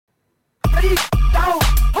Ready, down,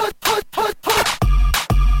 put.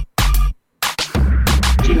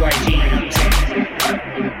 GYG.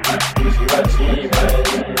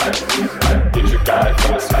 Get your guy for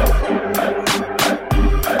the smoke.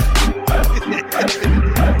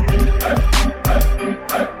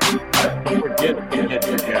 Don't forget to get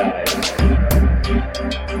your guys.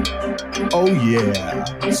 Oh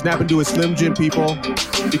yeah. Snap into a Slim Jim, people,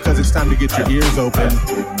 because it's time to get your ears open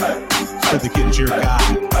for the Get Your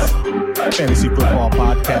Guys Fantasy Football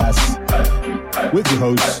Podcast with your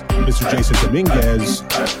host, Mr. Jason Dominguez.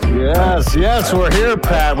 Yes, we're here,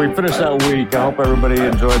 Pat. We finished that week. I hope everybody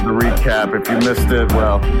enjoyed the recap. If you missed it,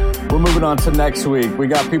 well, we're moving on to next week. We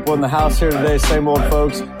got people in the house here today, same old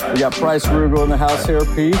folks. We got Bryce Rugal in the house here,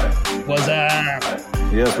 Pete. What's up?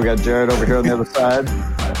 Yes, we got Jared over here on the other side.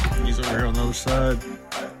 He's over here on the other side.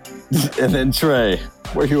 And then Trey,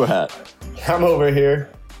 where you at? I'm over here.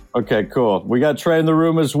 Okay, cool. We got Trey in the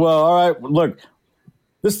room as well. All right, look,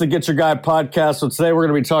 this is the Get Your Guy podcast. So today we're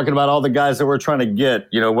going to be talking about all the guys that we're trying to get,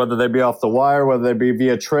 whether they be off the wire, whether they be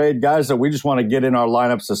via trade, guys that we just want to get in our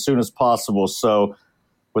lineups as soon as possible. So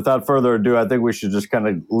without further ado, I think we should just kind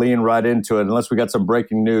of lean right into it, unless we got some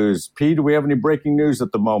breaking news. Pete, do we have any breaking news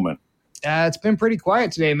at the moment? It's been pretty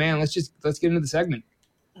quiet today, man. Let's get into the segment.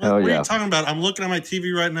 What are you talking about? I'm looking at my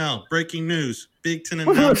TV right now. Breaking news. Big Ten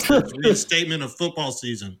announcements. Reinstatement of football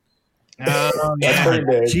season. Oh, That's pretty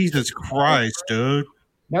big. Jesus Christ, dude.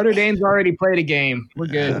 Notre Dame's already played a game. We're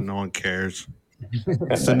good. Yeah, no one cares.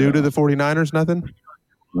 So new to the 49ers, nothing?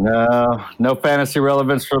 No fantasy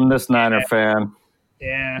relevance from this Niner fan.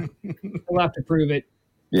 Yeah. We'll have to prove it.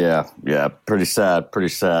 Yeah, pretty sad.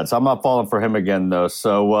 So I'm not falling for him again, though.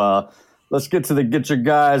 So let's get to the Get Your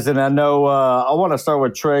Guys. And I know I want to start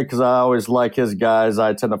with Trey because I always like his guys.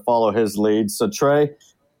 I tend to follow his lead. So, Trey,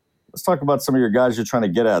 let's talk about some of your guys you're trying to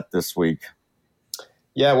get at this week.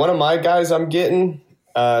 Yeah, one of my guys I'm getting,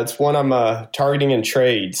 it's one I'm targeting in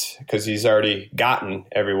trades because he's already gotten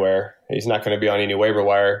everywhere. He's not going to be on any waiver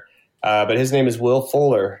wire. But his name is Will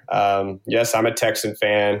Fuller. Yes, I'm a Texan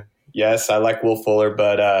fan. Yes, I like Will Fuller.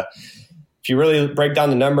 But if you really break down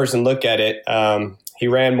the numbers and look at it, he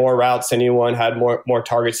ran more routes than anyone, had more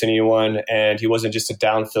targets than anyone, and he wasn't just a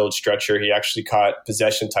downfield stretcher. He actually caught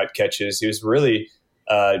possession-type catches. He was really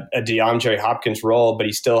a DeAndre Hopkins role, but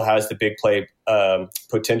he still has the big play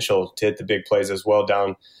potential to hit the big plays as well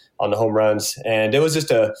down on the home runs. And it was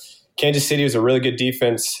just Kansas City was a really good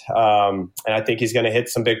defense, and I think he's going to hit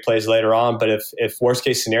some big plays later on. But if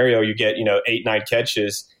worst-case scenario, you get 8-9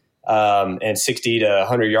 catches and 60 to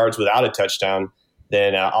 100 yards without a touchdown,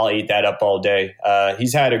 then I'll eat that up all day.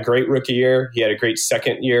 He's had a great rookie year. He had a great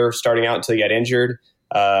second year starting out until he got injured.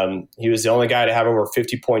 He was the only guy to have over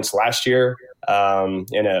 50 points last year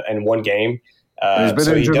in one game. He's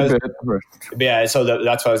been injured a bit. Yeah, so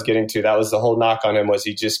that's what I was getting to. That was the whole knock on him, was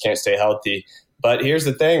he just can't stay healthy. But here's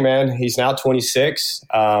the thing, man. He's now 26,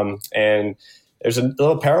 and there's a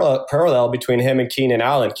little parallel between him and Keenan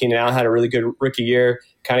Allen. Keenan Allen had a really good rookie year,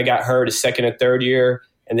 kind of got hurt his second and third year.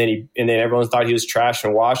 And then everyone thought he was trashed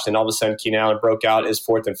and washed, and all of a sudden Keenan Allen broke out his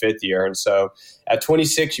fourth and fifth year. And so at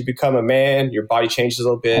 26, you become a man. Your body changes a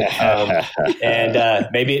little bit, and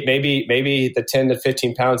maybe the 10 to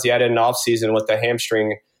 15 pounds he added in the offseason with the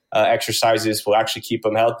hamstring exercises will actually keep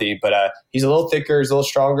him healthy. But he's a little thicker, he's a little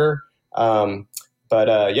stronger. I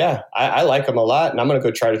like him a lot, and I'm going to go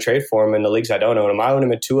try to trade for him in the leagues I don't own him. I own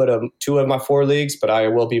him in two of my 4 leagues, but I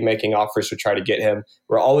will be making offers to try to get him.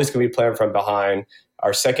 We're always going to be playing from behind.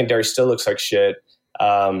 Our secondary still looks like shit.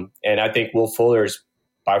 And I think Will Fuller is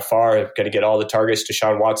by far going to get all the targets.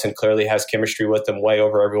 Deshaun Watson clearly has chemistry with him way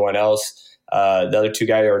over everyone else. The other two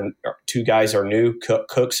guys are new,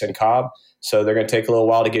 Cooks and Cobb. So they're going to take a little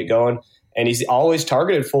while to get going. And he's always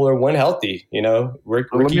targeted Fuller when healthy,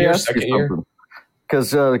 rookie year, second year.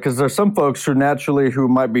 Because there's some folks who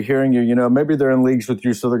might be hearing you, maybe they're in leagues with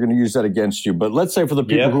you, so they're going to use that against you. But let's say for the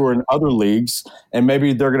people who are in other leagues, and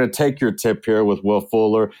maybe they're going to take your tip here with Will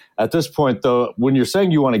Fuller. At this point, though, when you're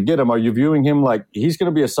saying you want to get him, are you viewing him like he's going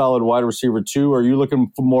to be a solid wide receiver too, or are you looking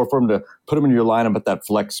for him to put him in your lineup at that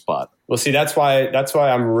flex spot? Well, see, that's why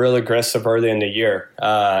I'm real aggressive early in the year.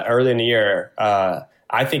 I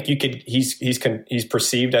think he's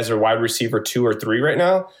perceived as a wide receiver 2 or 3 right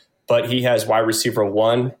now. But he has wide receiver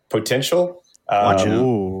 1 potential. I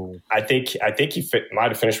think he might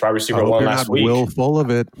have finished wide receiver 1 last week. Will full of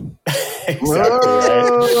it. Exactly.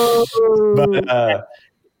 Right? But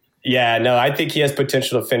I think he has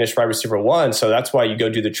potential to finish wide receiver 1. So that's why you go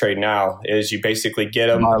do the trade now. Is you basically get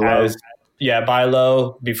him buy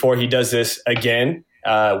low before he does this again.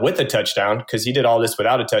 with a touchdown, because he did all this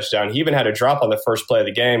without a touchdown. He even had a drop on the first play of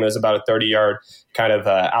the game. It was about a 30-yard kind of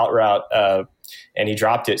out route, and he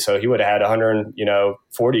dropped it. So he would have had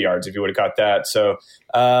 140 yards if he would have got that. So,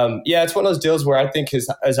 it's one of those deals where I think his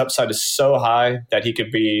upside is so high that he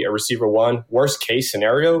could be a receiver 1. Worst case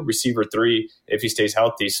scenario, receiver 3 if he stays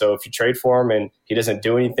healthy. So if you trade for him and he doesn't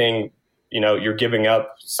do anything, you're giving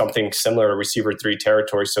up something similar to receiver 3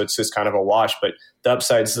 territory. So it's just kind of a wash. But the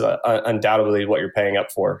upside's undoubtedly what you're paying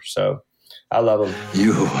up for. So I love him.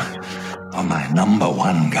 You are my number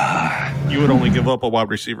 1 guy. You would only give up a wide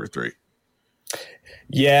receiver 3.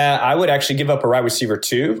 Yeah, I would actually give up a wide receiver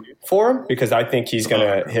 2 for him, because I think he's going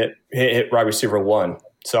to hit wide receiver 1.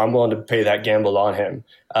 So I'm willing to pay that gamble on him,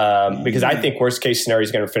 because I think worst case scenario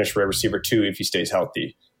he's going to finish wide receiver 2 if he stays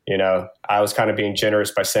healthy. I was kind of being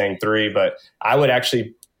generous by saying 3, but I would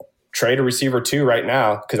actually trade a receiver 2 right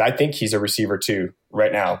now, because I think he's a receiver 2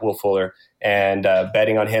 right now, Will Fuller, and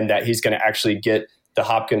betting on him that he's going to actually get the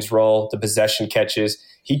Hopkins role, the possession catches.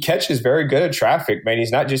 He catches very good at traffic, man.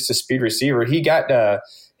 He's not just a speed receiver. He got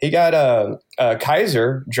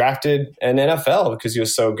Kaiser drafted in NFL because he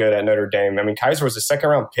was so good at Notre Dame. I mean, Kaiser was a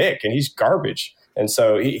 2nd-round pick, and he's garbage. And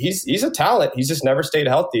so he's a talent. He's just never stayed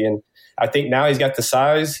healthy. And I think now he's got the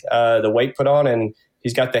size, the weight put on, and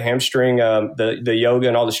he's got the hamstring, the yoga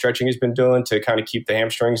and all the stretching he's been doing to kind of keep the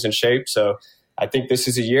hamstrings in shape. So I think this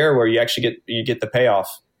is a year where you actually get the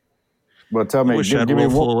payoff. Well, tell me, give me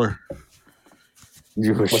Fuller.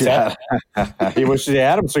 You wish you had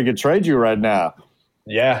him so he could trade you right now.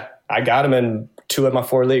 Yeah, I got him in 2 of my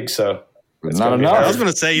 4 leagues, so it's not enough. I was going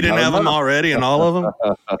to say you didn't have him already in all of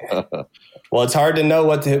them. Well, it's hard to know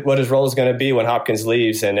what his role is going to be when Hopkins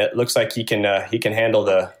leaves, and it looks like he can handle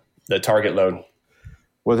the target load.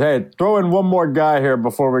 Well, hey, throw in one more guy here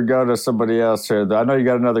before we go to somebody else here. I know you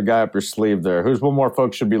got another guy up your sleeve there. Who's one more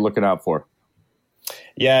folks should be looking out for?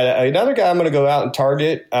 Yeah, another guy I'm going to go out and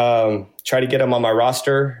target, try to get him on my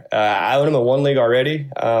roster. I own him in 1 league already,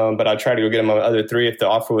 but I'll try to go get him on the other 3 if the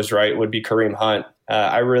offer was right, would be Kareem Hunt.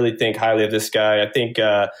 I really think highly of this guy. I think,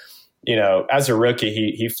 as a rookie,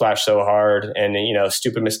 he flashed so hard, and,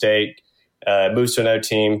 stupid mistake, moves to another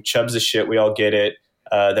team. Chubb's the shit. We all get it.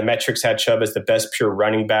 The metrics had Chubb as the best pure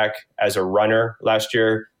running back as a runner last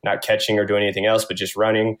year, not catching or doing anything else, but just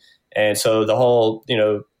running. And so the whole,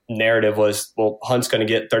 narrative was, well, Hunt's going to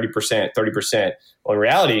get 30%. Well, in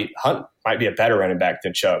reality, Hunt might be a better running back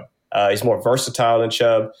than Chubb. He's more versatile than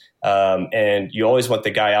Chubb. And you always want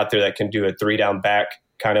the guy out there that can do a 3-down back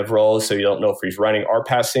kind of role, so you don't know if he's running or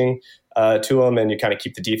passing to him, and you kind of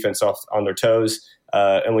keep the defense on their toes.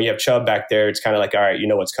 And when you have Chubb back there, it's kind of like, all right, you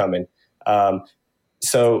know what's coming.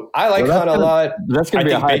 So I like Hunt a lot. That's going to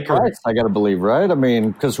be a high price, I got to believe, right? I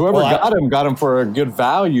mean, because whoever got him for a good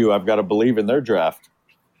value, I've got to believe, in their draft.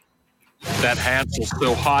 That Hansel's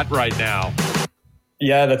so hot right now.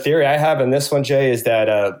 Yeah, the theory I have in this one, Jay, is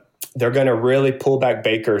that they're going to really pull back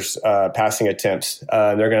Baker's passing attempts.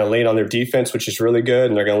 They're going to lean on their defense, which is really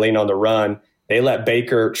good, and they're going to lean on the run. They let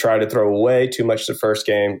Baker try to throw way too much the first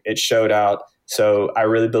game. It showed out. So I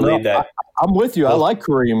really believe that. I'm with you. I like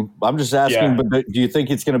Kareem. I'm just asking, but do you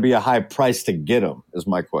think it's going to be a high price to get him is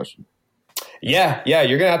my question. Yeah.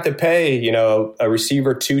 You're going to have to pay, a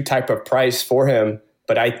receiver 2 type of price for him.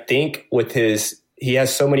 But I think with he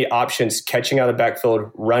has so many options catching out of the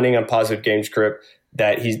backfield, running on positive game script,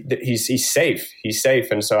 that he's safe. He's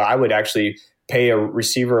safe. And so I would actually pay a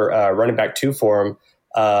receiver running back 2 for him,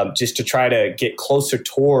 just to try to get closer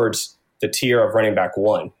towards the tier of running back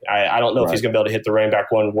 1. I don't know if he's going to be able to hit the running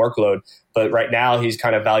back 1 workload, but right now he's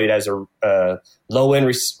kind of valued as a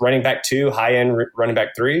low-end running back 2, high-end running back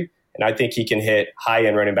 3. And I think he can hit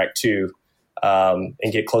high-end running back 2 and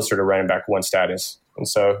get closer to running back 1 status. And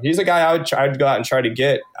so he's a guy I'd go out and try to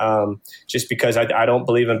get, just because I don't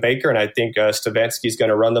believe in Baker, and I think Stefanski's going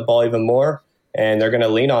to run the ball even more, and they're going to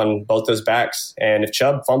lean on both those backs. And if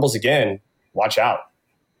Chubb fumbles again, watch out.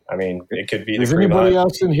 I mean, it could be. Does anybody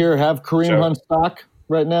else in here have Kareem Hunt stock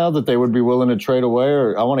right now that they would be willing to trade away?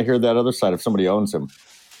 Or I want to hear that other side if somebody owns him.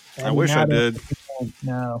 I wish I did.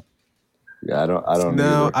 No. Yeah, I don't.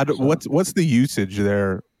 No, I don't. What's the usage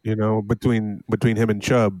there? Between him and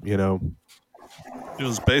Chubb, It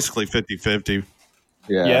was basically 50-50.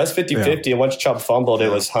 Yeah, it's 50-50. And once Chubb fumbled, it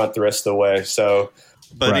was Hunt the rest of the way. So,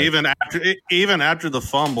 but even after the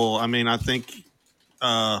fumble, I mean, I think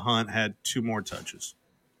Hunt had 2 more touches,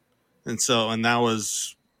 and that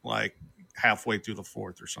was like halfway through the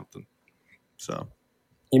 4th or something. So,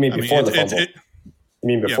 you mean before the fumble? You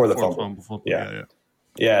mean before the fumble?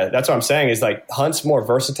 Yeah, that's what I'm saying is like Hunt's more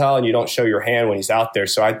versatile and you don't show your hand when he's out there.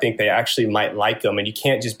 So I think they actually might like him, and you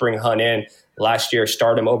can't just bring Hunt in last year,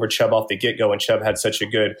 start him over Chubb off the get-go, and Chubb had such a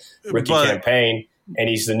good rookie campaign, and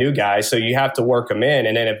he's the new guy. So you have to work him in,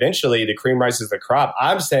 and then eventually the cream rises the crop.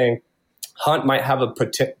 I'm saying Hunt might have a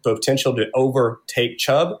potential to overtake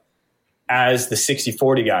Chubb as the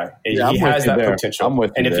 60-40 guy. Yeah, he has that potential. I'm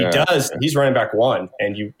with you. And if he does, he's running back one,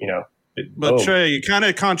 and you know. But Trey, you kind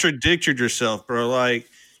of contradicted yourself, bro. Like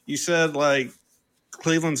you said, like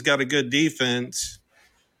Cleveland's got a good defense,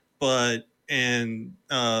 but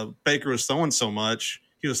Baker was throwing so much.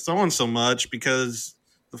 He was throwing so much because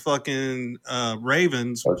the fucking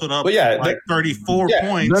Ravens put up 34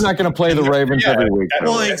 points. They're not going to play the Ravens every week.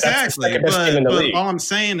 Well, exactly. But all I'm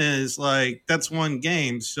saying is, like, that's one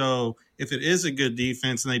game. So if it is a good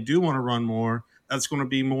defense and they do want to run more, that's going to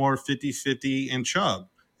be more 50-50 and Chubb.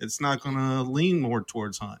 It's not going to lean more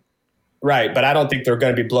towards Hunt. Right, but I don't think they're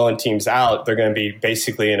going to be blowing teams out. They're going to be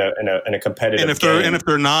basically in a competitive game. And if they're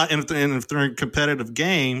in a competitive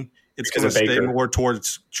game, it's going to stay more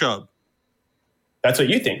towards Chubb. That's what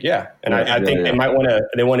you think, yeah. And I think they might want to.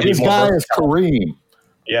 They want to be more. His guy is Kareem.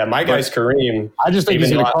 Yeah, my guy's Kareem. I just think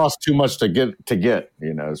he's going to cost too much to get.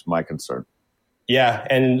 Is my concern. Yeah,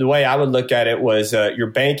 and the way I would look at it was you're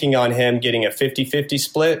banking on him getting a 50-50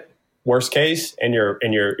 split. Worst case, and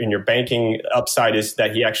your banking upside is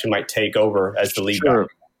that he actually might take over as the lead guy.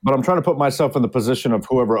 But I'm trying to put myself in the position of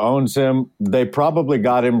whoever owns him. They probably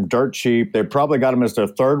got him dirt cheap. They probably got him as their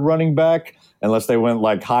third running back, unless they went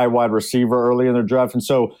like high wide receiver early in their draft. And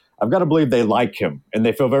so I've got to believe they like him and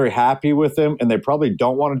they feel very happy with him, and they probably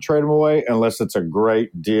don't want to trade him away unless it's a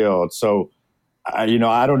great deal. So, I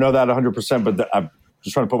don't know that 100%, but I'm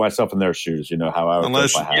just trying to put myself in their shoes, how I would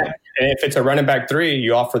if I had him. And if it's a running back 3,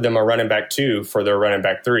 you offer them a running back 2 for their running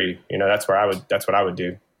back 3. That's what I would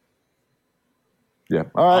do. Yeah.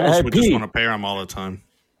 All right. I would just want to pair them all the time.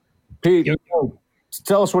 Pete,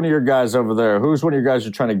 tell us one of your guys over there. Who's one of your guys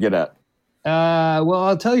you're trying to get at? Well,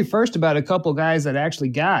 I'll tell you first about a couple guys that I actually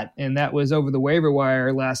got, and that was over the waiver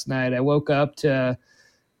wire last night. I woke up to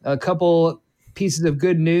a couple pieces of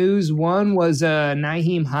good news. One was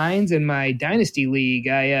Nyheim Hines in my Dynasty League.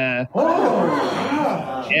 Yeah,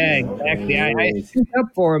 exactly. I stood up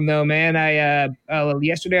for him, though, man.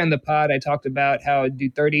 Yesterday on the pod, I talked about how I'd do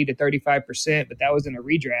 30 to 35%, but that was in a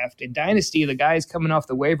redraft. In Dynasty, the guys coming off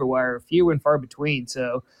the waiver wire are few and far between,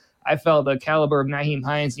 so I felt the caliber of Nyheim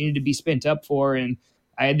Hines needed to be spent up for, and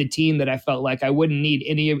I had the team that I felt like I wouldn't need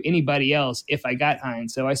anybody else if I got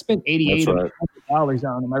Hines. So I spent $88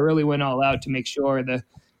 on him. I really went all out to make sure. The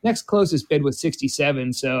next closest bid was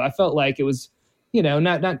 $67. So I felt like it was,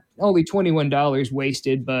 not only $21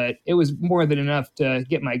 wasted, but it was more than enough to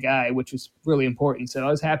get my guy, which was really important. So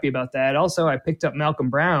I was happy about that. Also, I picked up Malcolm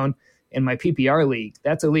Brown in my PPR league.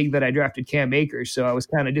 That's a league that I drafted Cam Akers. So I was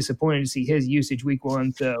kind of disappointed to see his usage week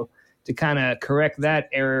 1. So to kind of correct that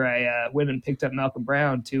error, I went and picked up Malcolm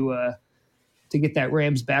Brown to get that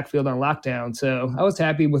Rams backfield on lockdown. So I was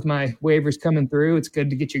happy with my waivers coming through. It's good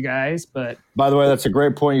to get your guys. But by the way, that's a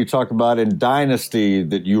great point you talk about in Dynasty,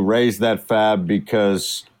 that you raised that fab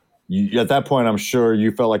because at that point, I'm sure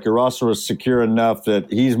you felt like your roster was secure enough that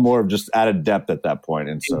he's more of just added depth at that point.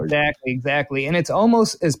 And so exactly. And it's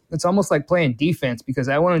almost like playing defense, because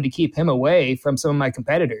I wanted to keep him away from some of my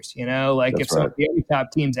competitors. Like if some of the other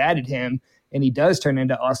top teams added him and he does turn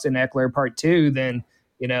into Austin Eckler Part 2, then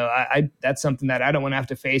I that's something that I don't want to have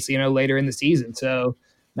to face later in the season. So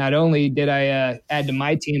not only did I add to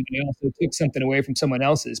my team, but I also took something away from someone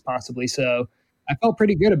else's possibly. So I felt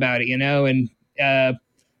pretty good about it, and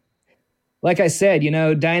like I said,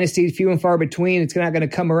 Dynasty is few and far between. It's not going to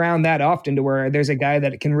come around that often to where there's a guy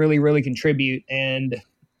that can really, really contribute. And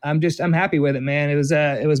I'm happy with it, man. It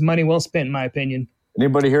was money well spent, in my opinion.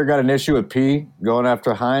 Anybody here got an issue with P going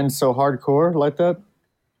after Hines so hardcore like that?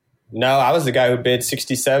 No, I was the guy who bid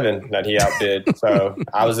 67 that he outbid. So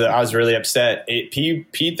I was really upset.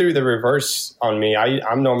 P threw the reverse on me.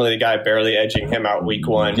 I'm normally the guy barely edging him out week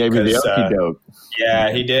 1. Gave you the okey-doke.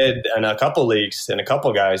 Yeah, he did in a couple leagues and a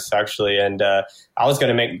couple guys actually. And I was going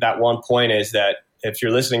to make that one point is that if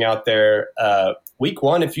you're listening out there, week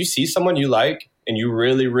 1, if you see someone you like and you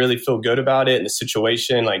really, really feel good about it in the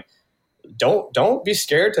situation, like don't be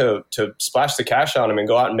scared to splash the cash on them and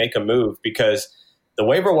go out and make a move, because the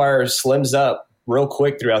waiver wire slims up real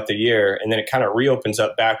quick throughout the year, and then it kind of reopens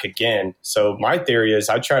up back again. So my theory is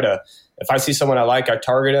if I see someone I like, I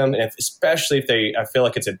target them, and especially if I feel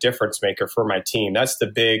like it's a difference maker for my team. That's the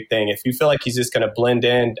big thing. If you feel like he's just going to blend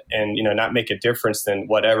in and not make a difference, then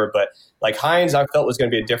whatever. But like Hines, I felt was going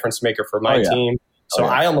to be a difference maker for my team. So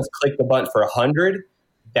I almost clicked the button for 100.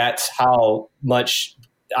 That's how much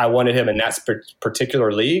I wanted him in that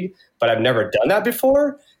particular league. But I've never done that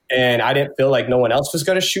before. and I didn't feel like no one else was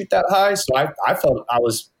going to shoot that high. So I felt I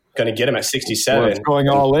was going to get him at 67. Well, it's going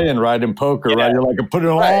all in, right? In poker, right? You're like, I'm putting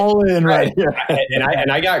it all in right here.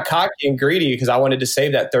 and I got cocky and greedy because I wanted to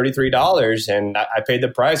save that $33, and I paid the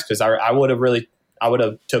price because I would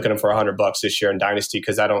have taken him for $100 this year in Dynasty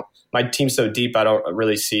because my team's so deep, I don't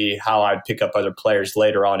really see how I'd pick up other players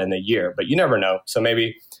later on in the year. But you never know. So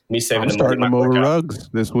maybe me saving I'm starting them over Ruggs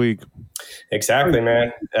this week. Exactly,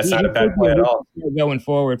 man. That's not a bad play at all. Going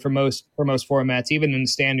forward for most formats, even in the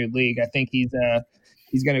standard league, I think he's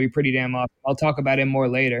going to be pretty damn awesome. I'll talk about him more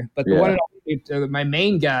later. But my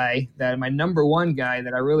main guy, my number one guy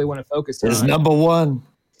that I really want to focus on is number one.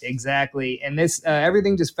 Exactly, and this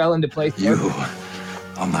everything just fell into place. You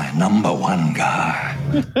are my number one guy.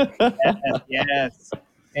 Yes.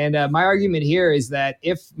 And my argument here is that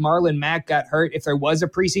if Marlon Mack got hurt, if there was a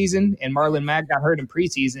preseason and Marlon Mack got hurt in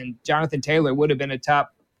preseason, Jonathan Taylor would have been a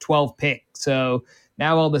top 12 pick. So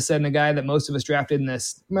now all of a sudden, a guy that most of us drafted in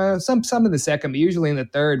this, some in the second, but usually in the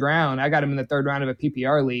third round, I got him in the third round of a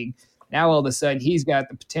PPR league. Now all of a sudden, he's got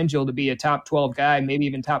the potential to be a top 12 guy, maybe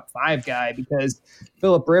even top 5 guy, because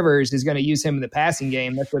Phillip Rivers is going to use him in the passing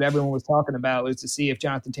game. That's what everyone was talking about, was to see if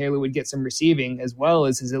Jonathan Taylor would get some receiving as well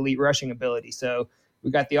as his elite rushing ability. So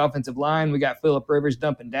we got the offensive line. We got Phillip Rivers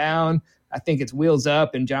dumping down. I think it's wheels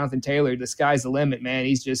up, and Jonathan Taylor, the sky's the limit,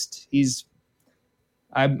 man.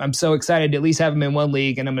 I'm so excited to at least have him in one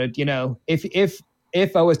league, and I'm going to,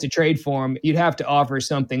 if I was to trade for him, you'd have to offer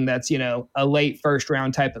something that's, a late first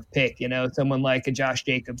round type of pick, someone like a Josh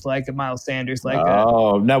Jacobs, like a Miles Sanders,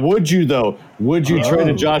 now would you though? Would you trade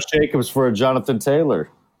a Josh Jacobs for a Jonathan Taylor?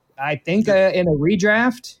 I think in a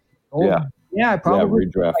redraft. Yeah, probably.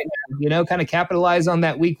 Redraft. Right now, kind of capitalize on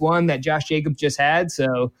that week one that Josh Jacobs just had.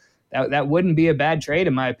 So that wouldn't be a bad trade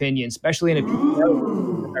in my opinion, especially in a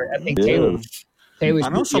PPR. I think Taylor's I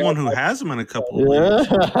know someone who has him in a couple of leagues.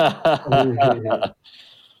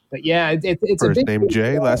 But yeah, it's First a big name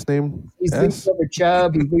Jay, last name He's S. leaped over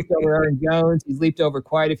Chubb. He's leaped over Aaron Jones. He's leaped over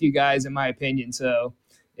quite a few guys, in my opinion. So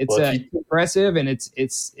it's impressive, and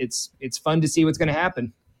it's fun to see what's going to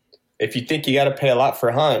happen. If you think you got to pay a lot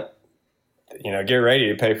for Hunt, get ready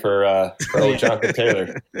to pay for old Jonathan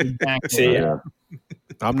Taylor. Exactly. See,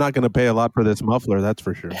 I'm not going to pay a lot for this muffler, that's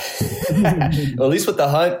for sure. Well, at least with the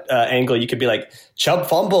Hunt angle, you could be like, Chubb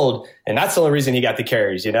fumbled, and that's the only reason he got the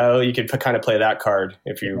carries. You could kind of play that card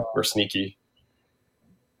if you were sneaky.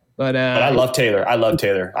 But I love Taylor. I would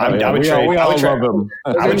trade. I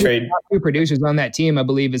would trade. Top 2 producers on that team, I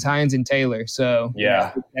believe, is Hines and Taylor. So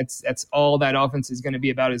yeah, that's all that offense is going to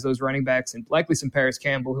be about, is those running backs, and likely some Paris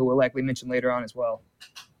Campbell, who we'll likely mention later on as well.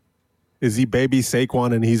 Is he baby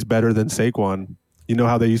Saquon and he's better than Saquon? You know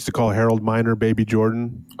how they used to call Harold Miner Baby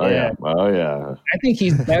Jordan? Oh yeah. I think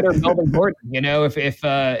he's better Melvin Gordon. If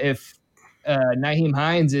Nyheim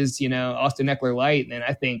Hines is Austin Eckler light, then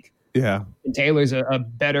I think Taylor's a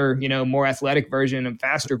better more athletic version and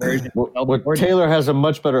faster version. Taylor has a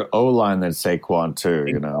much better O line than Saquon too.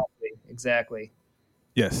 Exactly.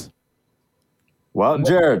 Yes. Well,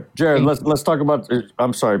 Jared, let's talk about.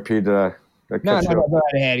 I'm sorry, Pete. No, go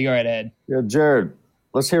right ahead. Go right ahead. Yeah, Jared.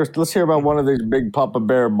 Let's hear about one of these big Papa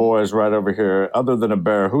Bear boys right over here. Other than a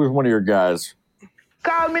bear, who's one of your guys?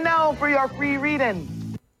 Call me now for your free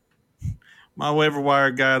reading. My waiver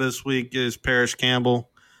wire guy this week is Paris Campbell.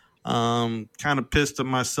 Kind of pissed at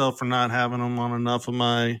myself for not having him on enough of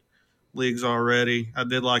my leagues already. I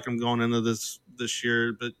did like him going into this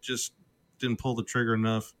year, but just didn't pull the trigger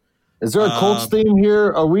enough. Is there a Colts theme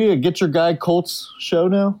here? Are we a Get Your Guy Colts show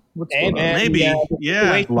now? Maybe.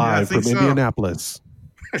 Yeah. Live from Indianapolis.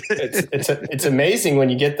 It's amazing when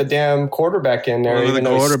you get the damn quarterback in there. Even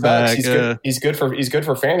though he's good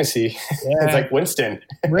for fantasy. Yeah. It's like Winston.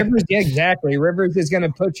 Rivers, yeah, exactly. Rivers is going to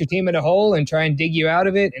put your team in a hole and try and dig you out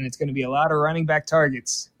of it, and it's going to be a lot of running back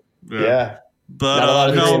targets. Yeah, but not a lot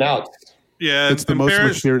of hitting out. Yeah, it's the most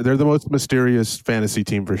mysterious. They're the most mysterious fantasy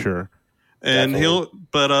team for sure. And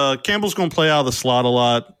Campbell's going to play out of the slot a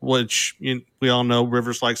lot, which we all know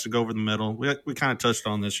Rivers likes to go over the middle. We kind of touched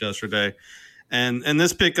on this yesterday. And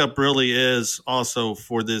this pickup really is also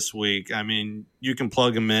for this week. I mean, you can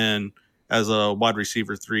plug him in as a wide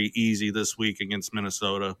receiver 3 easy this week against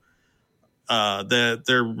Minnesota.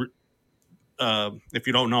 They're if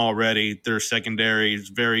you don't know already, their secondary is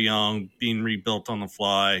very young, being rebuilt on the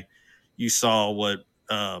fly. You saw what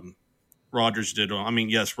Rodgers did.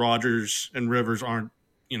 Yes, Rodgers and Rivers aren't,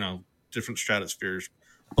 different stratospheres,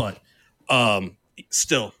 but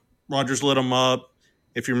still, Rodgers lit them up.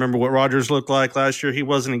 If you remember what Rodgers looked like last year, he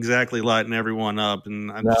wasn't exactly lighting everyone up.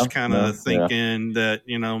 And I'm just kind of thinking that,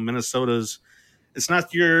 Minnesota's – it's not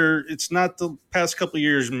the past couple of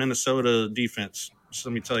years Minnesota defense. So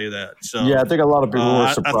let me tell you that. So Yeah, I think a lot of people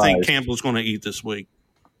were surprised. I think Campbell's going to eat this week.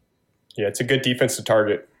 Yeah, it's a good defense to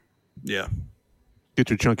target. Yeah. Get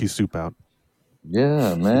your chunky soup out.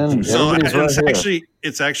 Yeah, man. So Everybody's right here.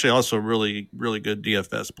 it's actually also a really, really good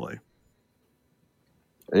DFS play.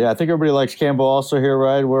 Yeah, I think everybody likes Campbell also here,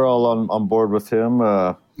 right? We're all on board with him.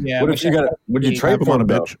 Yeah. What if you got? Would you trade Have him for on a him,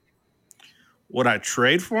 though? bench. Would I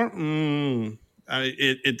trade for him?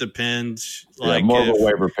 It depends. Yeah, more of a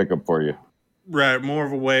waiver pickup for you. Right, more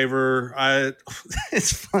of a waiver.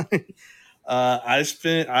 It's funny.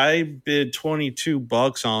 I bid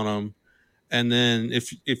 $22 on him, and then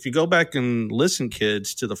if you go back and listen,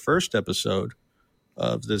 kids, to the first episode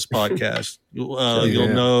of this podcast, you'll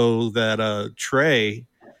know that Trey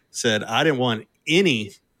said I didn't want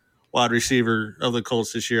any wide receiver of the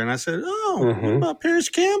Colts this year, and I said, "Oh, what about Paris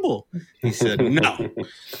Campbell?" He said, "No,"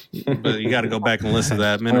 but you got to go back and listen to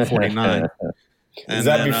that minute 49. Is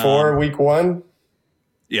that before week 1?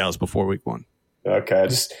 Yeah, it was before week 1. Okay,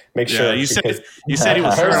 just make sure. Yeah, you said he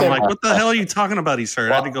was hurt. I'm like, what the hell are you talking about? He's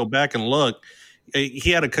hurt. I had to go back and look.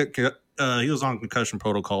 He had he was on concussion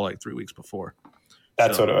protocol like 3 weeks before.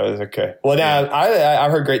 That's what it was. Okay. Well, now I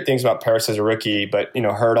heard great things about Paris as a rookie, but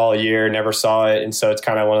hurt all year, never saw it, and so it's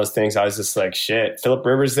kind of one of those things. I was just like, shit, Phillip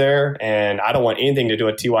Rivers there, and I don't want anything to do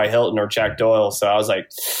with T.Y. Hilton or Jack Doyle. So I was like,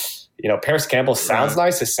 Paris Campbell sounds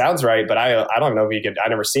nice. It sounds right, but I don't know if he could. I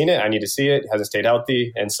never seen it. I need to see it. Hasn't stayed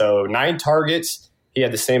healthy, and so 9 targets. He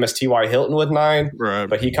had the same as T.Y. Hilton with 9, right?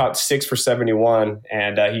 But he caught 6 for 71,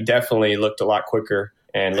 and he definitely looked a lot quicker.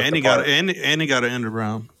 And he got an end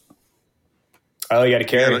around. Oh, you got to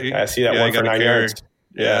carry. I see that one for 9 yards.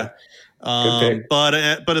 Yeah. But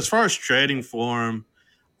as far as trading for him,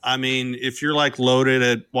 I mean, if you're like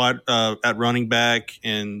loaded at running back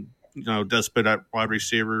and desperate at wide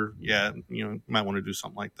receiver, you might want to do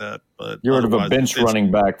something like that. But you're rid of a bench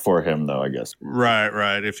running back for him, though, I guess.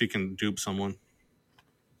 Right. If you can dupe someone.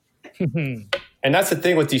 And that's the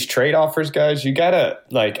thing with these trade offers, guys. You gotta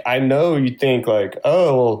I know you think oh,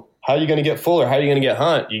 well, how are you going to get Fuller? How are you going to get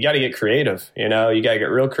Hunt? You got to get creative. You got to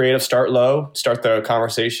get real creative. Start low, start the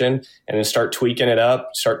conversation, and then start tweaking it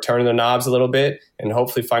up. Start turning the knobs a little bit, and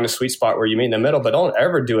hopefully find a sweet spot where you meet in the middle. But don't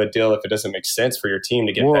ever do a deal if it doesn't make sense for your team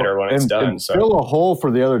to get better when it's done. And fill a hole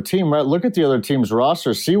for the other team, right? Look at the other team's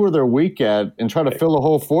roster, see where they're weak at, and try to fill a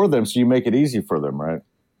hole for them so you make it easy for them, right?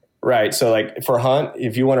 Right. So, for Hunt,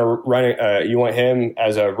 if you want to run, you want him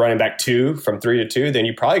as a running back 2 from 3 to 2, then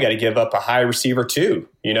you probably got to give up a high receiver 2,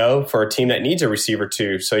 for a team that needs a receiver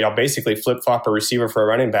 2. So y'all basically flip flop a receiver for a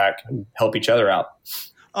running back and help each other out.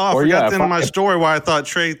 Oh, I forgot in my story why I thought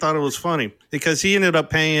Trey thought it was funny because he ended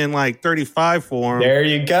up paying like $35 for him. There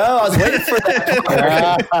you go. I was waiting for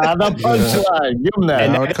that. The punchline. Give him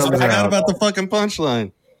that. I forgot about the fucking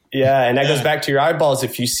punchline. Yeah, and that goes back to your eyeballs.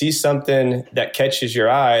 If you see something that catches your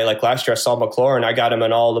eye, like last year I saw McLaurin, I got him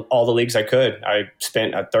in all the leagues I could. I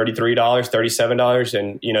spent $33, $37,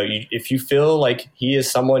 and if you feel like he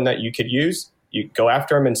is someone that you could use, you go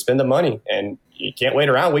after him and spend the money. And you can't wait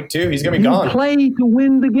around week 2. He's going to be gone. Play to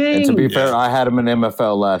win the game. And to be fair, I had him in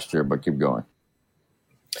MFL last year, but keep going.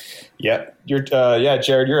 Yeah,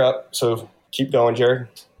 Jared, you're up. So keep going, Jared.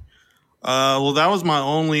 Well, that was my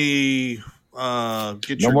only. Get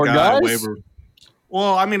no your more guy guys? waiver.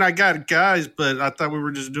 Well, I mean, I got guys, but I thought we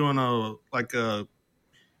were just doing a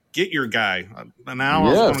get your guy. And now I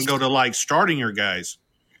was going to go to starting your guys.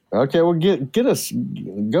 Okay, well, get us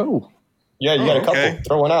go. Yeah, you got a couple.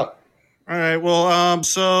 Throw one out. All right. Well,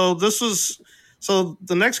 so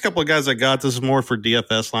the next couple of guys I got, this is more for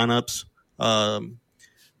DFS lineups.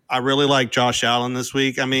 I really like Josh Allen this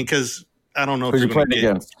week. I mean, because I don't know if you're going to get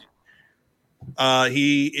against.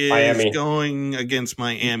 He is Miami. going against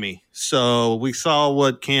Miami. So we saw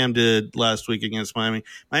what Cam did last week against Miami.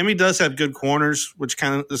 Miami does have good corners, which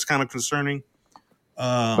is kind of concerning.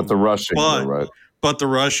 But the rushing, right? But the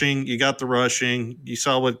rushing, you got the rushing. You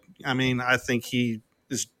saw I think he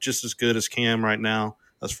is just as good as Cam right now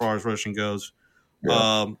as far as rushing goes.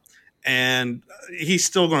 Yeah. And he's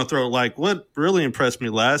still going to throw. What really impressed me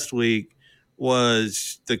last week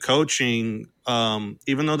was the coaching.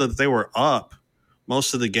 Even though that they were up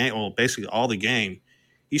most of the game, well, basically all the game,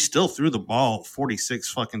 he still threw the ball 46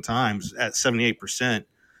 fucking times at 78%.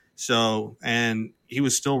 So, and he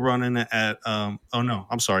was still running at,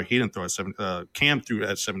 he didn't throw at 7. Cam threw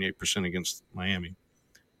at 78% against Miami,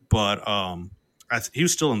 but he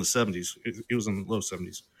was still in the 70s. He was in the low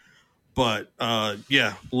 70s. But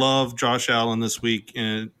love Josh Allen this week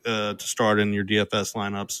to start in your DFS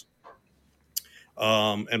lineups.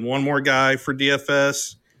 And one more guy for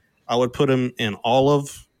DFS, I would put him in all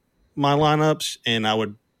of my lineups, and I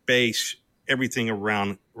would base everything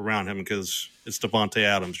around him because it's Devontae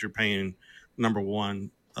Adams. You're paying number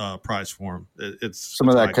one price for him. It's some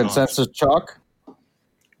of that iconic. consensus chalk.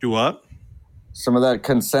 Do what? Some of that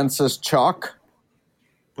consensus chalk.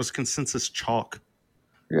 What's consensus chalk?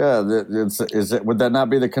 Yeah, is it? Would that not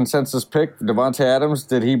be the consensus pick? Devontae Adams,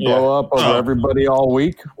 did he blow up over everybody all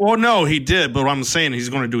week? Well, no, he did, but I'm saying he's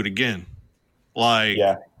going to do it again. Like,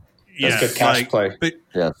 that's good cash play. But,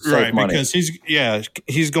 save money. Because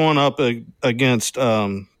he's going up against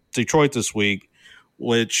Detroit this week,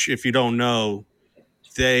 which, if you don't know,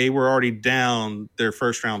 they were already down their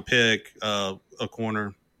first round pick, a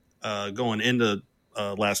corner, going into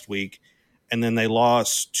last week. And then they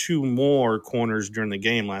lost 2 more corners during the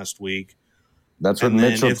game last week. That's when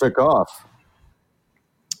Mitchell took off.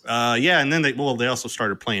 And then they also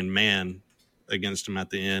started playing man against him at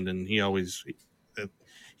the end, and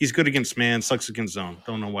he's good against man, sucks against zone.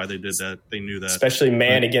 Don't know why they did that. They knew that. Especially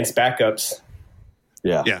man against backups.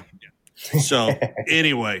 Yeah. So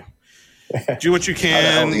anyway, do what you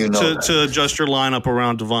can to adjust your lineup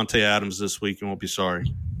around Devontae Adams this week. You won't be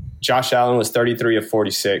sorry. Josh Allen was 33 of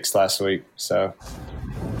 46 last week. So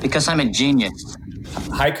because I'm a genius.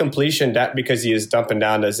 High completion, that because he is dumping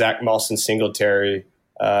down to Zach Moss and Singletary.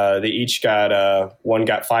 They each got one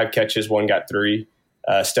got 5 catches, one got 3.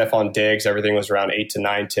 Stephon Diggs, everything was around 8 to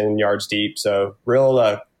 9, 10 yards deep. So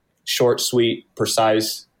real short, sweet,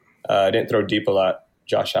 precise. Didn't throw deep a lot,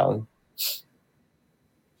 Josh Allen.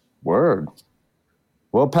 Word.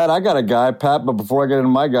 Well, Pat, I got a guy, Pat, but before I get into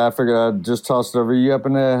my guy, I figured I'd just toss it over. You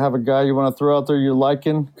happen to have a guy you want to throw out there you're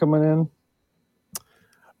liking coming in?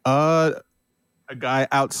 A guy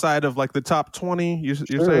outside of like the top 20? You're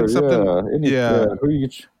saying something? Yeah.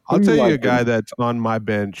 I'll tell you a guy that's on my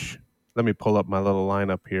bench. Let me pull up my little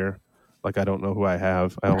lineup here. Like I don't know who I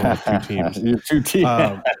have. I only have 2 teams. You have 2 teams.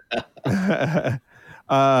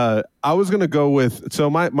 I was going to go with, so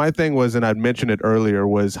my thing was, and I'd mentioned it earlier,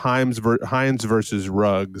 was Hines versus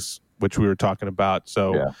Ruggs, which we were talking about.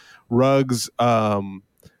 So Ruggs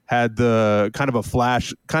had the kind of a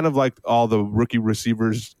flash, kind of like all the rookie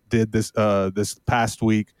receivers did this past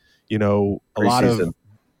week. You know, a lot of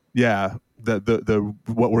the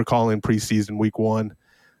what we're calling preseason week 1.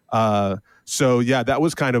 So that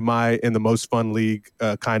was kind of in the most fun league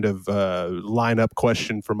kind of lineup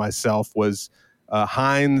question for myself was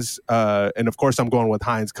Hines, and of course I'm going with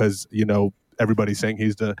Hines because everybody's saying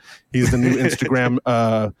he's the new Instagram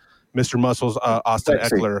Mr. Muscles, Austin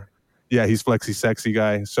Sexy. Eckler. Yeah, he's flexy, sexy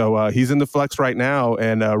guy. So he's in the flex right now,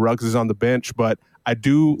 and Ruggs is on the bench. But I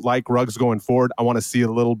do like Ruggs going forward. I want to see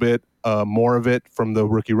a little bit more of it from the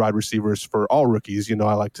rookie wide receivers for all rookies. I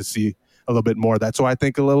like to see a little bit more of that. So I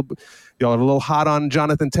think y'all are a little hot on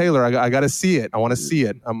Jonathan Taylor. I got to see it. I want to see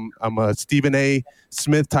it. I'm a Stephen A.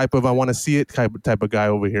 Smith type of I want to see it type of guy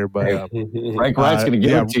over here. But Frank Wright's going to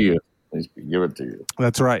give it to you. He's going to give it to you.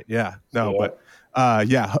 That's right. Yeah. No, but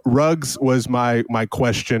Ruggs was my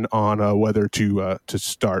question on whether to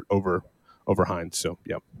start over Hines. So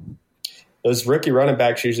those rookie running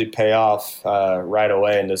backs usually pay off right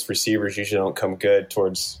away, and those receivers usually don't come good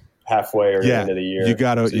towards halfway or the end of the year. You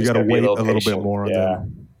gotta wait a little bit more on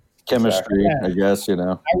them. Chemistry, I guess, I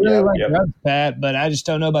really like Ruggs, Pat, but I just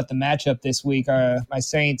don't know about the matchup this week. My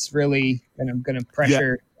Saints really going to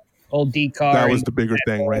pressure old D-Car. That was the bigger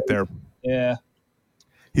thing right there. Yeah.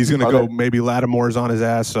 He's going to go maybe Lattimore's on his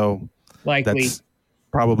ass, so likely. That's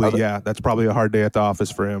probably a hard day at the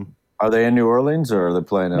office for him. Are they in New Orleans or are they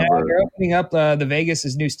playing over? No, they're opening up the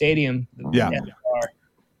Vegas' new stadium. Yeah.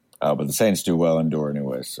 Oh, but the Saints do well indoor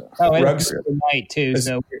anyway. So. And Ruggs night too,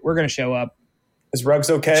 so we're going to show up. Is Ruggs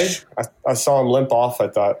okay? I saw him limp off. I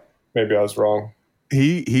thought maybe I was wrong.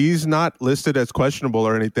 He's not listed as questionable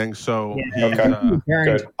or anything. So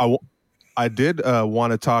good. I did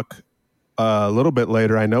want to talk a little bit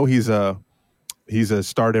later. I know he's a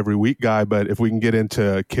start every week guy, but if we can get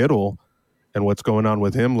into Kittle and what's going on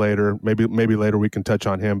with him later, maybe later we can touch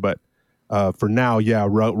on him. But for now,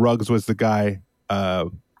 Ruggs was the guy.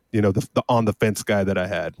 The on the fence guy that I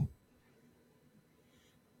had.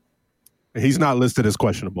 He's not listed as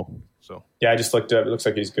questionable. So I just looked up. It looks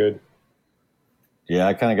like he's good. Yeah,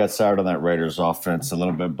 I kind of got soured on that Raiders offense a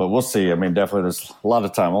little bit, but we'll see. I mean, definitely there's a lot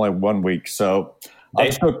of time, only 1 week. So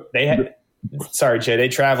sorry, Jay, they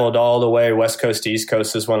traveled all the way West Coast to East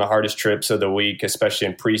Coast. This is one of the hardest trips of the week, especially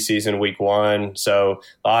in preseason week 1. So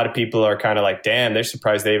a lot of people are kind of like, damn, they're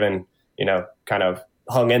surprised they even, kind of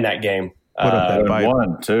hung in that game.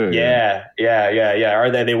 Won too. Yeah. Are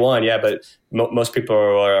they won? Yeah, but most people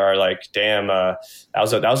are like, damn, that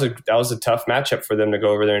was a tough matchup for them to go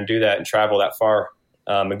over there and do that and travel that far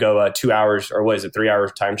and go 2 hours or what is it, 3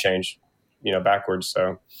 hours time change, backwards.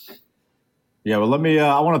 So Yeah, well, let me.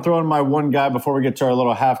 I want to throw in my one guy before we get to our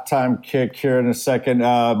little halftime kick here in a second.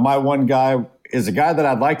 My one guy is a guy that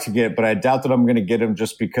I'd like to get, but I doubt that I'm going to get him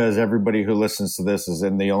just because everybody who listens to this is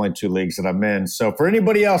in the only 2 leagues that I'm in. So for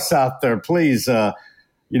anybody else out there, please, I'm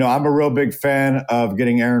a real big fan of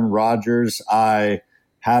getting Aaron Rodgers. I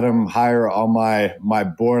had him higher on my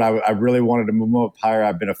board. I really wanted to move him up higher.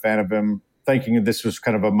 I've been a fan of him, thinking this was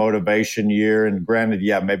kind of a motivation year. And granted,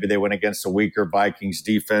 yeah, maybe they went against a weaker Vikings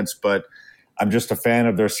defense, but I'm just a fan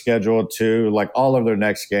of their schedule too. Like all of their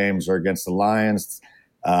next games are against the Lions,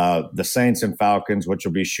 the Saints and Falcons, which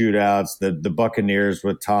will be shootouts, the Buccaneers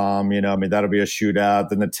with Tom, that'll be a shootout.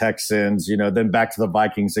 Then the Texans, then back to the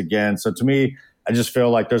Vikings again. So to me, I just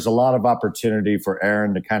feel like there's a lot of opportunity for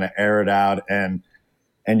Aaron to kind of air it out. And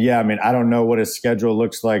yeah, I don't know what his schedule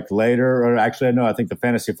looks like later. Or actually, I think the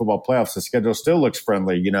fantasy football playoffs, the schedule still looks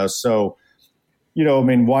friendly, So,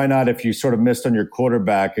 why not if you sort of missed on your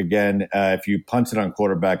quarterback again, if you punted on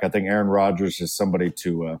quarterback, I think Aaron Rodgers is somebody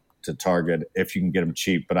to target if you can get him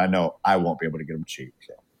cheap. But I know I won't be able to get him cheap.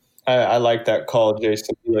 So. I like that call,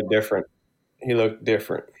 Jason. He looked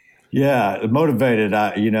different. Yeah, motivated.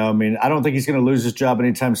 I don't think he's going to lose his job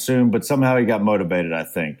anytime soon, but somehow he got motivated, I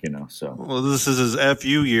think, So. Well, this is his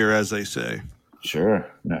FU year, as they say. Sure.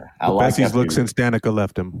 No, the best he's looked since Danica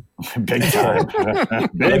left him. Big time.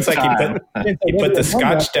 Looks like he put the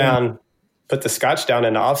scotch down. Put the scotch down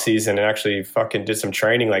in the offseason and actually fucking did some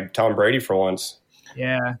training like Tom Brady for once.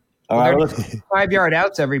 Yeah. All right, 5-yard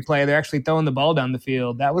outs every play. They're actually throwing the ball down the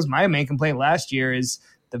field. That was my main complaint last year is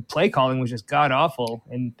the play calling was just god awful.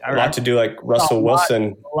 And a lot to do like Russell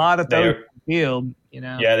Wilson. A lot of throws down the field.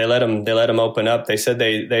 Yeah, they let him open up. They said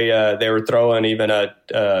they were throwing even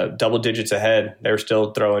double digits ahead. They were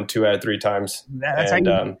still throwing 2 out of 3 times. That's how you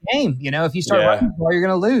win the game. If you start running the ball, you're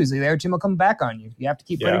going to lose. The other team will come back on you. You have to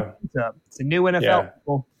keep putting points up. It's a new NFL.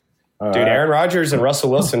 Dude, Aaron Rodgers and Russell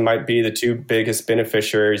Wilson might be the 2 biggest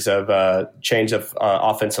beneficiaries of change of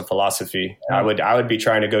offensive philosophy. Yeah. I would be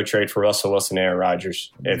trying to go trade for Russell Wilson and Aaron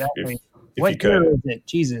Rodgers if what you could. Year is it?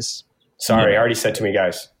 Jesus. Sorry, I already said too many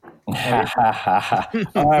guys. All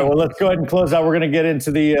right, well, let's go ahead and close out. We're going to get into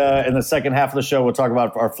in the second half of the show. We'll talk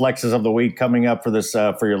about our flexes of the week coming up for this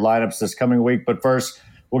for your lineups this coming week. But first,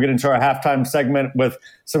 we'll get into our halftime segment with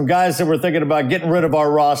some guys that we're thinking about getting rid of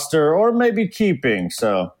our roster or maybe keeping.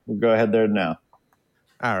 So we'll go ahead there now.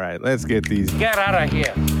 All right, let's get these Get out of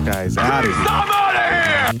here. guys out of here. I'm out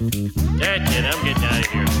of here. That's it. I'm getting out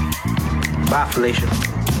of here. Bye, Felicia.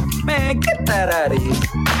 Man, get that out of here.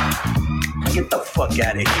 Get the fuck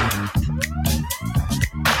out of here.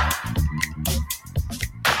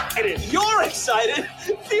 And if you're excited,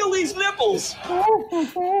 feel these nipples.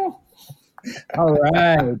 All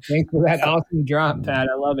right. Thanks for that awesome drop, Pat.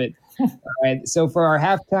 I love it. All right. So for our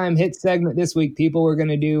halftime hit segment this week, people, we're going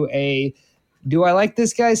to do do I like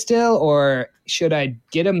this guy still, or should I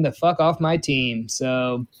get him the fuck off my team?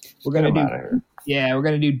 So we're going to we're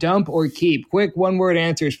going to do dump or keep. Quick one-word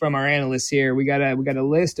answers from our analysts here. We got a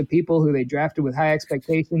list of people who they drafted with high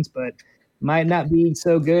expectations, but might not be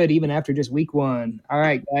so good even after just week 1. All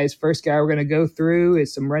right, guys. First guy we're going to go through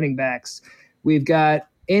is some running backs. We've got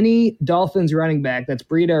any Dolphins running back, that's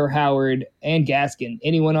Breida or Howard and Gaskin.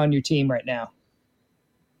 Anyone on your team right now?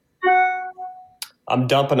 I'm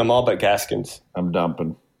dumping them all but Gaskins. I'm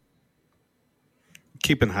dumping.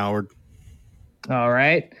 Keeping Howard. All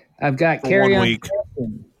right. I've got Kerryon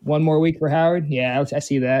Johnson. 1 more week for Howard? Yeah, I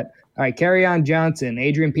see that. All right, Kerryon Johnson.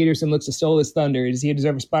 Adrian Peterson looks to stole his thunder. Does he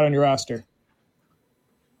deserve a spot on your roster?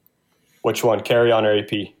 Which one, Kerryon or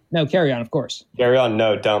AP? No, Kerryon, of course. Kerryon,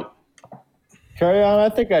 no, dump. Kerryon, I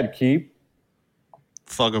think I'd keep.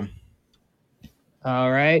 Fuck him.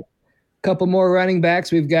 All right. Couple more running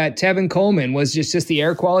backs. We've got Tevin Coleman. Was just the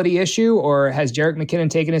air quality issue, or has Jerick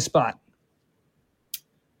McKinnon taken his spot?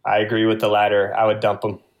 I agree with the latter. I would dump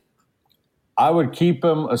him. I would keep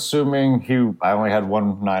him, assuming I only had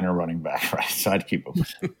 1 Niner running back, right? So I'd keep him.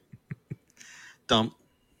 Dump.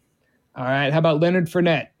 All right. How about Leonard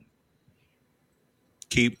Fournette?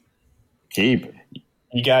 Keep.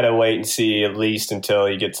 You got to wait and see at least until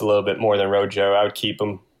he gets a little bit more than Rojo. I would keep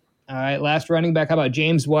him. All right. Last running back. How about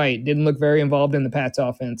James White? Didn't look very involved in the Pats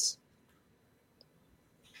offense.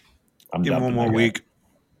 Give him 1 more week.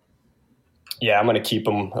 Yeah, I'm going to keep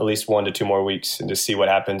him at least 1 to 2 more weeks and just see what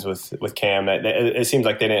happens with Cam. It seems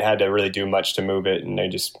like they didn't have to really do much to move it, and they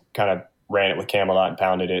just kind of ran it with Cam a lot and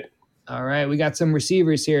pounded it. All right, we got some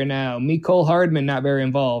receivers here now. Mecole Hardman not very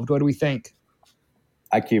involved. What do we think?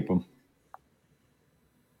 I keep him.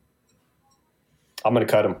 I'm going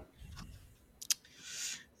to cut him.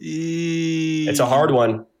 It's a hard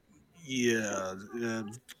one. Yeah.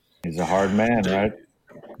 He's a hard man, right?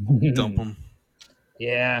 Dump him.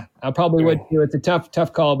 Yeah, I probably would too. It's a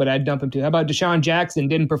tough call, but I'd dump him too. How about Deshaun Jackson?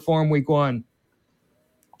 Didn't perform week 1.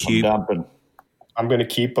 I'm dumping. I'm going to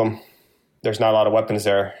keep him. There's not a lot of weapons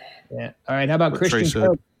there. Yeah. All right. How about Christian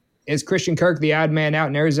Kirk? Is Christian Kirk the odd man out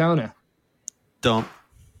in Arizona? Dump.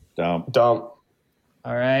 Dump.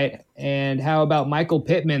 All right. And how about Michael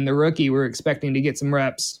Pittman, the rookie? We're expecting to get some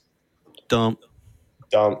reps. Dump.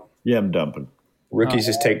 Yeah, I'm dumping. Rookies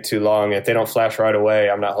just take too long. If they don't flash right away,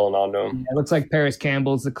 I'm not holding on to them. Yeah, it looks like Paris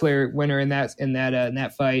Campbell's the clear winner in that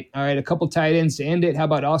fight. All right, a couple tight ends to end it. How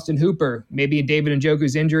about Austin Hooper? Maybe David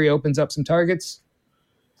Njoku's injury opens up some targets.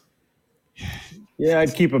 Yeah,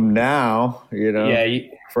 I'd keep him now.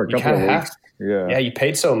 For a couple of weeks. Yeah, you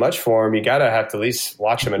paid so much for him. You gotta have to at least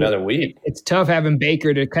watch him another week. It's tough having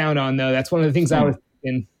Baker to count on, though. That's one of the things I was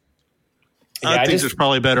thinking. I think there's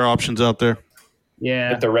probably better options out there.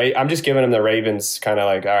 Yeah, I'm just giving him the Ravens, kind of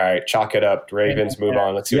like, all right, chalk it up. Ravens, move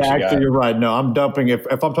on. Let's see what you got. Actually, you're right. No, I'm dumping. If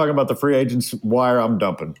I'm talking about the free agents wire, I'm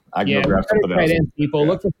dumping. I can go grab something else. People,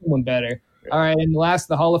 look for someone better. Yeah. All right, and last,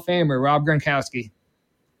 the Hall of Famer, Rob Gronkowski.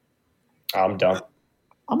 I'm done.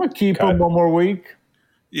 I'm gonna keep him one more week.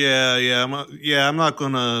 Yeah. I'm not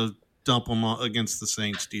gonna dump him against the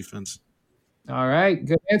Saints defense. All right,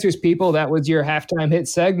 good answers, people. That was your halftime hit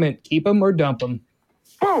segment. Keep them or dump them.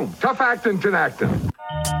 Boom! Tough acting, Tinactin.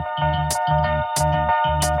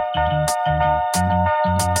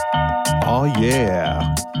 Oh,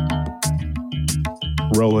 yeah.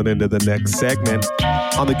 Rolling into the next segment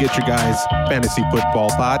on the Get Your Guys Fantasy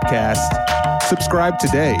Football Podcast. Subscribe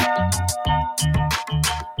today.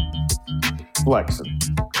 Flexing.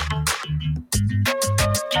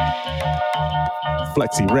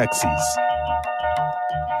 Flexi Rexies.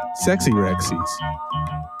 Sexy Rexies.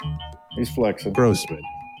 He's flexing. Grossman.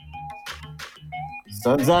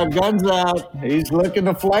 Sun's out, guns out. He's looking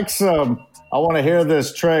to flex some. I want to hear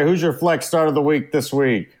this, Trey. Who's your flex start of the week this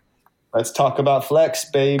week? Let's talk about flex,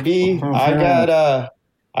 baby. I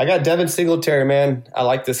got Devin Singletary, man. I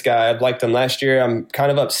like this guy. I've liked him last year. I'm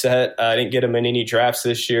kind of upset I didn't get him in any drafts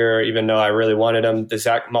this year, even though I really wanted him. The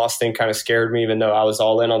Zach Moss thing kind of scared me, even though I was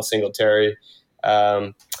all in on Singletary. He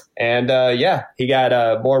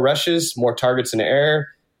got more rushes, more targets in the air.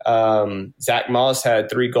 Zach Moss had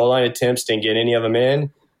 3 goal line attempts, didn't get any of them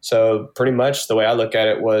in. So pretty much the way I look at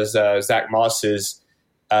it was Zach Moss is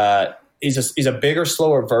he's a bigger,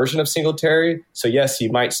 slower version of Singletary. So yes, he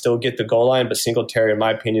might still get the goal line, but Singletary, in my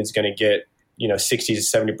opinion, is going to get 60 to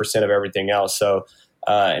 70% of everything else. So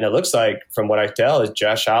and it looks like, from what I tell, is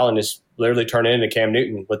Josh Allen is literally turning into Cam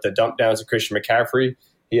Newton with the dump downs of Christian McCaffrey.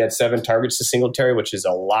 He had 7 targets to Singletary, which is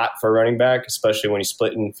a lot for a running back, especially when he's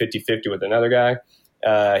splitting 50-50 with another guy.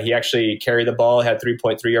 He actually carried the ball, had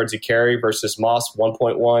 3.3 yards a carry versus Moss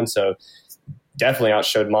 1.1. So definitely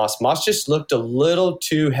outshowed Moss. Moss just looked a little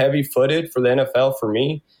too heavy-footed for the NFL for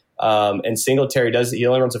me. And Singletary he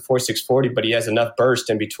only runs a 4.640, but he has enough burst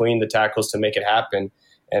in between the tackles to make it happen.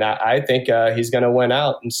 And I think he's going to win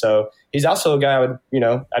out. And so he's also a guy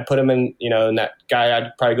I'd put him in, in that guy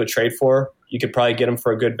I'd probably go trade for. You could probably get him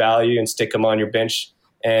for a good value and stick him on your bench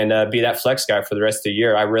and be that flex guy for the rest of the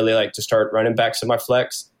year. I really like to start running backs in my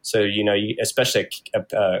flex. So, especially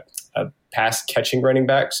a pass catching running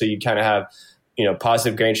back. So you kind of have,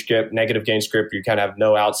 positive gain script, negative gain script. You kind of have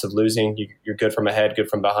no outs of losing. You're good from ahead, good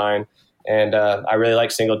from behind. And I really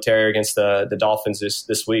like Singletary against the Dolphins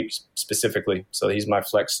this week specifically. So he's my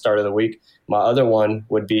flex start of the week. My other one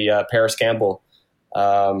would be Paris Campbell.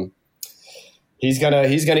 He's gonna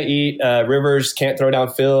eat. Rivers can't throw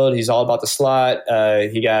downfield. He's all about the slot.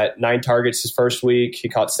 He got 9 targets his first week. He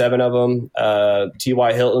caught 7 of them.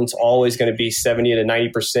 T.Y. Hilton's always going to be 70 to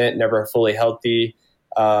 90%, never fully healthy.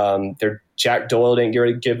 Jack Doyle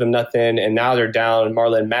didn't give them nothing, and now they're down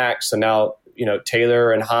Marlon Mack. So now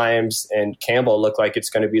Taylor and Himes and Campbell look like it's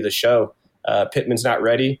going to be the show. Pittman's not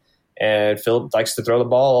ready. And Philip likes to throw the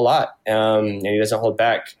ball a lot, and he doesn't hold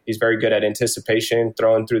back. He's very good at anticipation,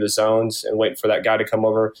 throwing through the zones and waiting for that guy to come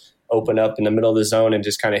over, open up in the middle of the zone, and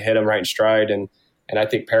just kind of hit him right in stride. And I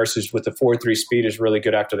think Paris is, with the 4.3 speed, is really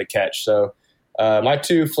good after the catch. So my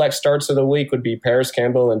 2 flex starts of the week would be Paris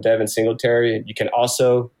Campbell and Devin Singletary. You can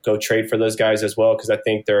also go trade for those guys as well, because I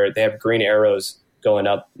think they have green arrows going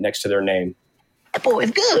up next to their name. That boy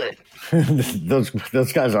is good.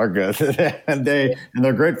 those guys are good. and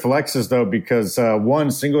they're great flexes, though, because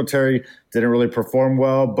one, Singletary didn't really perform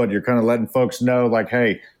well, but you're kind of letting folks know, like,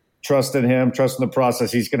 hey, trust in him, trust in the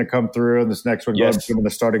process. He's going to come through, and this next one goes to him in the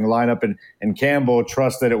starting lineup. And Campbell,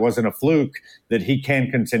 trust that it wasn't a fluke, that he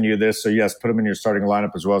can continue this. So yes, put him in your starting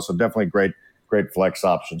lineup as well. So definitely great flex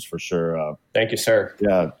options for sure. Thank you, sir.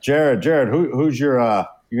 Yeah, Jared, who's your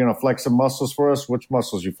you going to flex some muscles for us? Which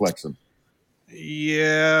muscles you flexing?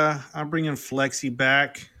 Yeah, I'm bringing Flexi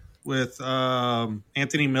back with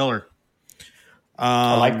Anthony Miller.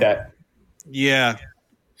 I like that. Yeah.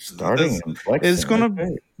 Starting and flexing. It's going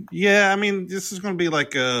to yeah, I mean, this is going to be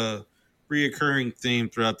like a reoccurring theme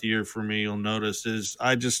throughout the year for me. You'll notice is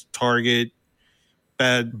I just target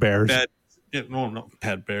bad Bears. Bad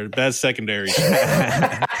Bears, bad secondaries.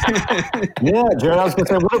 Yeah, Jared, I was going to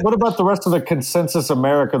say, what about the rest of the consensus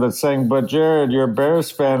America that's saying, but Jared, you're a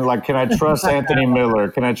Bears fan. Like, can I trust Anthony Miller?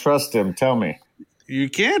 Can I trust him? Tell me. You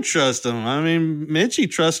can't trust him. I mean, Mitchie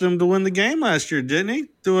trusted him to win the game last year, didn't he?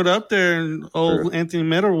 Threw it up there, and old Anthony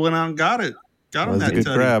Miller went out and got it. Got him that good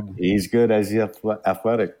grab. He's good as he's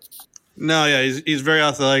athletic. No, yeah, he's very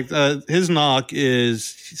athletic. His knock is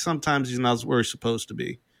sometimes he's not where he's supposed to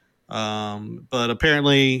be. But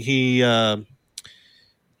apparently he took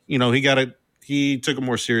it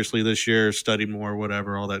more seriously this year, studied more,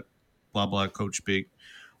 whatever, all that blah, blah, coach speak.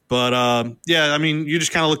 But, yeah, I mean, you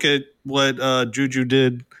just kind of look at what Juju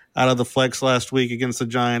did out of the flex last week against the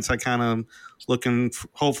Giants. I kind of looking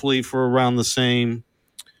hopefully for around the same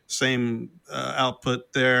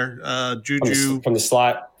output there. Juju from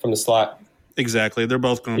the slot. Exactly. They're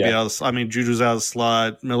both going to be out of the slot. I mean, Juju's out of the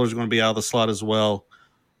slot. Miller's going to be out of the slot as well.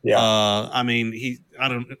 Yeah. I mean, he's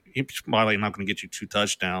probably not going to get you 2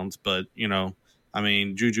 touchdowns, but, I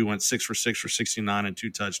mean, Juju went 6 for 6 for 69 and 2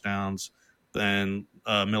 touchdowns. Then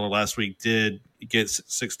Miller last week did get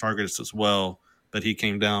 6 targets as well, but he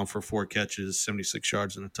came down for 4 catches, 76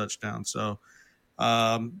 yards, and a touchdown. So,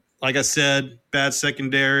 like I said, bad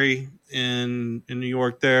secondary in New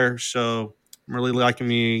York there. So I'm really liking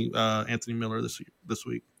me Anthony Miller this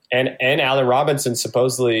week. And Allen Robinson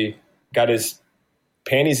supposedly got his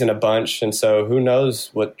panties in a bunch, and so who knows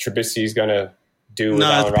what Trubisky's going to do with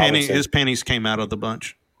Allen Robinson. His panties came out of the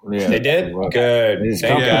bunch. Yeah, they did? Good. He's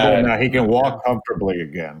comfortable now. He can walk comfortably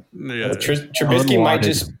again. Yeah. Well, Trubisky might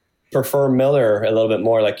just prefer Miller a little bit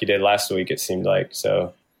more like he did last week, it seemed like.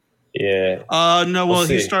 So, yeah. No, well,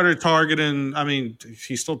 he started targeting. I mean,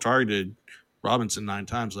 he still targeted Robinson 9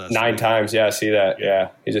 times last week. 9 times, yeah, I see that. Yeah.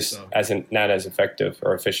 He just not as effective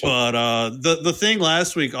or efficient. But the thing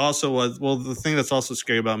last week also was, well, the thing that's also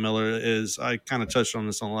scary about Miller is, I kind of touched on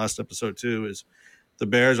this on the last episode too, is the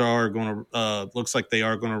Bears are going to looks like they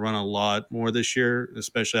are going to run a lot more this year,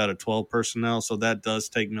 especially out of 12 personnel. So that does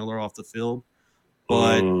take Miller off the field.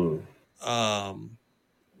 But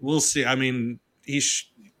we'll see. I mean,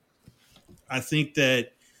 I think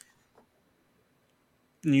that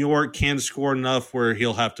New York can score enough where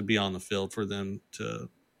he'll have to be on the field for them to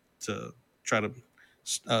try to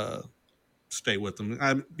stay with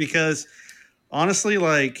them. Because honestly,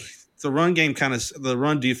 like, the run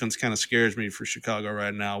defense kind of scares me for Chicago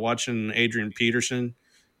right now. Watching Adrian Peterson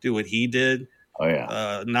do what he did. Oh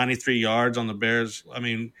yeah. 93 yards on the Bears. I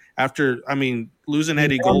mean, losing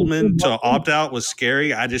Eddie Goldman to opt out was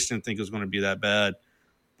scary. I just didn't think it was going to be that bad.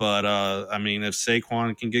 But I mean, if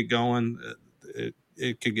Saquon can get going,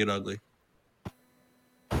 it could get ugly.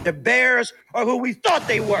 The Bears are who we thought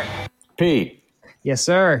they were. P. Yes,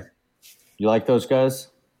 sir. You like those guys?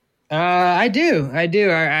 I do.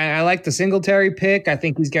 I like the Singletary pick. I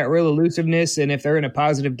think he's got real elusiveness, and if they're in a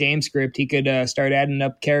positive game script, he could start adding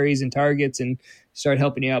up carries and targets and start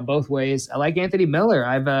helping you out both ways. I like Anthony Miller.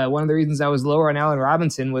 One of the reasons I was lower on Allen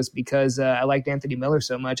Robinson was because I liked Anthony Miller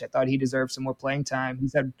so much. I thought he deserved some more playing time.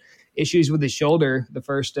 He's had issues with his shoulder the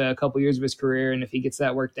first couple years of his career, and if he gets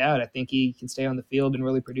that worked out, I think he can stay on the field and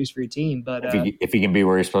really produce for your team. But if he can be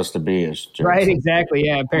where he's supposed to be, is right, exactly.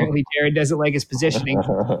 Yeah, apparently Jared doesn't like his positioning.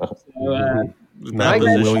 Not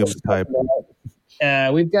the Williams type.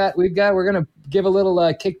 We're gonna give a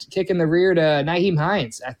little kick in the rear to Nyheim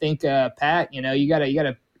Hines. I think Pat, you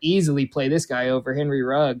gotta easily play this guy over Henry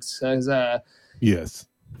Ruggs. Yes.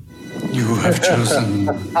 You have chosen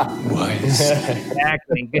wise.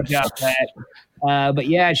 Exactly. Good job, Pat. But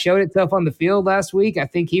yeah, it showed itself on the field last week. I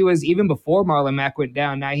think he was, even before Marlon Mack went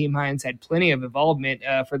down, Nyheim Hines had plenty of involvement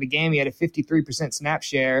for the game. He had a 53% snap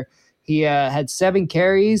share. He had 7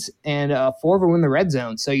 carries and 4 of them in the red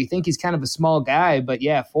zone. So you think he's kind of a small guy, but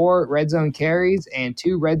yeah, 4 red zone carries and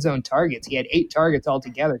 2 red zone targets. He had 8 targets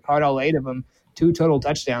altogether, caught all 8 of them, 2 total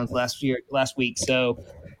touchdowns last week. So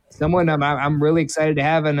someone I'm really excited to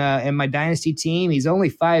have in my dynasty team. He's only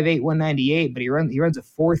 5'8", 198, but he runs a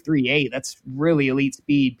 4.38. That's really elite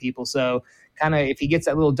speed, people. So kind of if he gets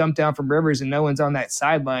that little dump down from Rivers and no one's on that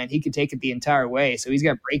sideline, he could take it the entire way. So he's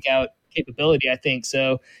got breakout capability, I think.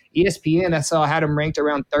 So ESPN, I saw, had him ranked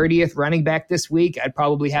around 30th running back this week. I'd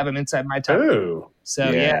probably have him inside my top. So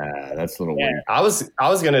that's a little weird. I was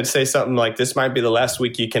going to say something like this might be the last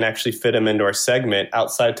week you can actually fit him into our segment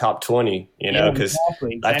outside top 20, because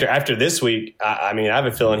after this week, I have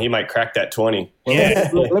a feeling he might crack that 20.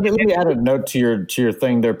 Well, let me add a note to your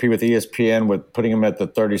thing there, P, with ESPN with putting him at the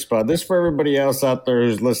 30 spot. This for everybody else out there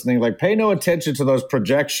who's listening, like pay no attention to those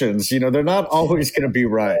projections. They're not always going to be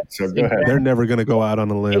right. So go ahead. They're never going to go out on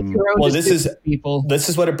a limb. Well, this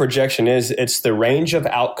is what a projection is. It's the range of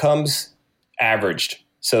outcomes averaged.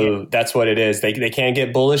 So that's what it is. They can't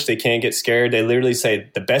get bullish. They can't get scared. They literally say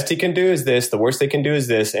the best he can do is this. The worst they can do is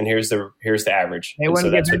this. And here's the average. They want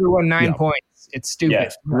to give everyone 9 points. It's stupid. Yeah,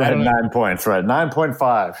 right, 9 points, right?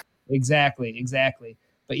 9.5. Exactly.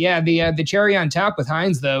 But yeah, the cherry on top with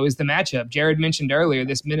Hines, though, is the matchup. Jared mentioned earlier,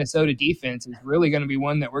 this Minnesota defense is really going to be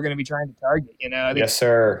one that we're going to be trying to target. I think yes,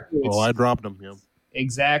 sir. I dropped him. Yeah.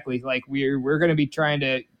 Exactly. Like we're going to be trying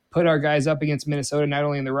to put our guys up against Minnesota, not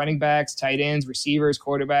only in the running backs, tight ends, receivers,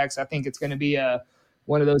 quarterbacks. I think it's going to be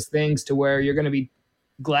one of those things to where you're going to be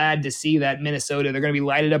glad to see that Minnesota. They're going to be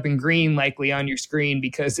lighted up in green likely on your screen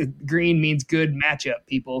because green means good matchup,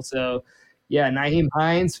 people. So, yeah, Nyheim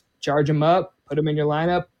Hines, charge him up, put him in your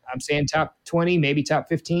lineup. I'm saying top 20, maybe top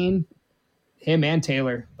 15. Him and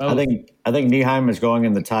Taylor. Both. I think Nyheim is going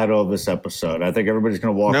in the title of this episode. I think everybody's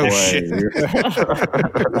going to walk away. Shit. You're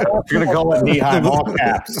going to call it Nyheim all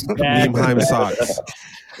caps. Nyheim socks.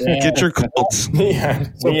 Yeah. Get your Colts.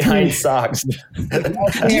 Behind socks.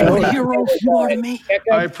 You're a hero. You are to me.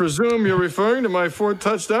 I presume you're referring to my 4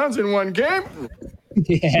 touchdowns in one game?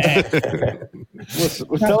 Yeah.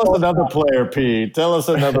 Tell us another player, P. Tell us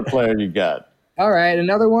another player you got. All right,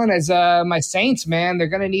 another one is my Saints, man. They're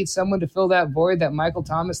going to need someone to fill that void that Michael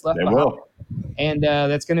Thomas left behind. Will. And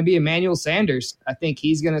that's going to be Emmanuel Sanders. I think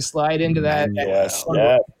he's going to slide into that. Yes.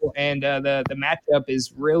 And the matchup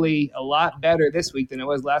is really a lot better this week than it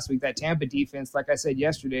was last week. That Tampa defense, like I said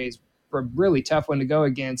yesterday, is a really tough one to go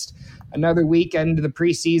against. Another week into the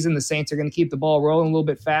preseason, the Saints are going to keep the ball rolling a little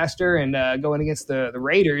bit faster. And going against the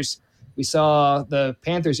Raiders, we saw the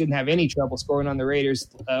Panthers didn't have any trouble scoring on the Raiders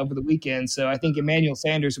over the weekend. So I think Emmanuel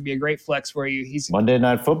Sanders would be a great flex for you. He's Monday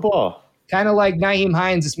Night Football. Kind of like Nyheim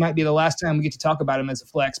Hines. This might be the last time we get to talk about him as a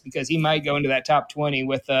flex because he might go into that top 20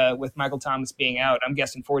 with Michael Thomas being out. I'm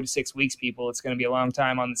guessing 4 to 6 weeks, people. It's going to be a long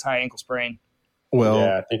time on this high ankle sprain. Well,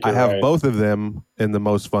 Yeah, I have right. both of them in the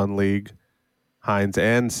most fun league, Hines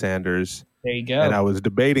and Sanders. There you go. And I was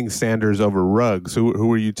debating Sanders over Ruggs.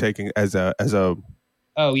 Who are you taking as a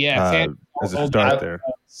Oh yeah, as a start there?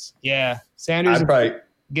 Yeah, Sanders I'd probably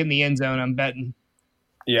get in the end zone. I'm betting.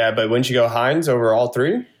 Yeah, but wouldn't you go Hines over all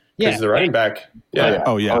three? Because the running back. Yeah.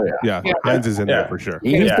 Oh yeah. Hines is in there for sure.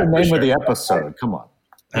 He's the name for of the sure. episode. Come on.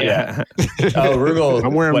 Yeah. Oh, Rugel.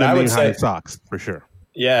 I'm wearing what I the would say, Hines socks for sure.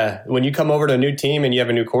 yeah, when you come over to a new team and you have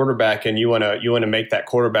a new quarterback and you want to make that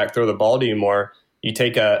quarterback throw the ball to you more, you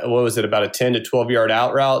take about a 10 to 12 yard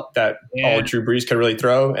out route that all Drew Brees could really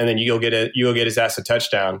throw, and then you go get his ass a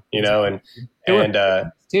touchdown, and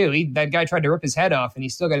that guy tried to rip his head off and he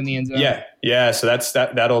still got in the end zone. Yeah. So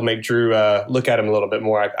that'll make Drew look at him a little bit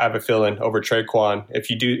more. I have a feeling over Traquan. If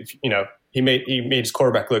you do, he made his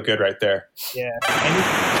quarterback look good right there. Yeah.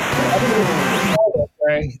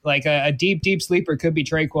 Like a deep sleeper could be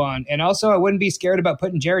Traquan. And also I wouldn't be scared about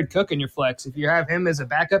putting Jared Cook in your flex. If you have him as a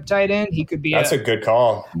backup tight end, he could be That's a good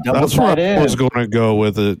call. That's where I was going to go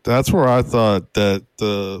with it. That's where I thought that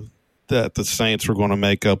the Saints were going to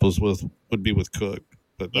make up would be with Cook.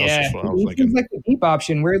 But that's just what I was he thinking. seems like the deep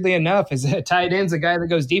option, weirdly enough, is a tight end's a guy that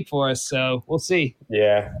goes deep for us. So we'll see.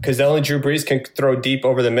 Yeah, because only Drew Brees can throw deep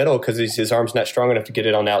over the middle because his arm's not strong enough to get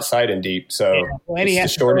it on the outside and deep. So and he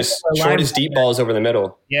has the shortest deep balls over the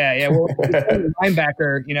middle. Yeah. Well,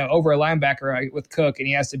 linebacker, over a linebacker with Cook, and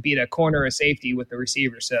he has to beat a corner or safety with the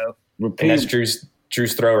receiver. So and that's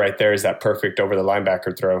Drew's throw right there is that perfect over the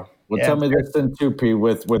linebacker throw. Well, tell me this then too, P.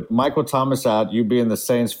 With Michael Thomas out, you being the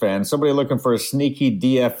Saints fan, somebody looking for a sneaky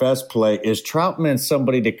DFS play, is Troutman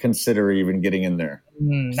somebody to consider even getting in there?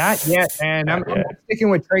 Not yet, man. I'm sticking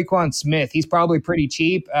with Traquan Smith. He's probably pretty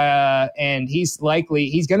cheap, and he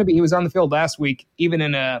was on the field last week, even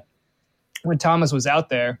when Thomas was out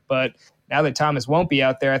there. But now that Thomas won't be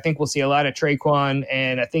out there, I think we'll see a lot of Traquan,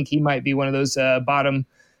 and I think he might be one of those bottom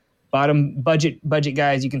budget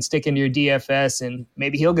guys you can stick into your DFS, and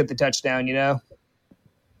maybe he'll get the touchdown.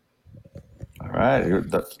 All right,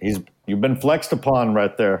 you've been flexed upon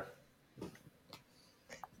right there.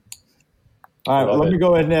 All right, let me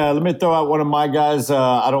go ahead and let me throw out one of my guys.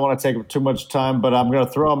 I don't want to take up too much time, but I'm going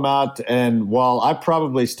to throw him out. And while I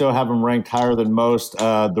probably still have him ranked higher than most,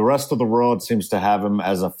 the rest of the world seems to have him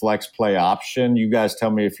as a flex play option. You guys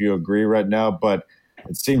tell me if you agree right now, but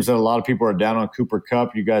It seems that a lot of people are down on Cooper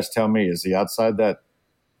Kupp. You guys tell me, is he outside that?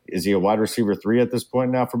 Is he a wide receiver 3 at this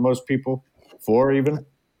point now for most people? 4 even?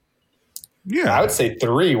 Yeah. I would say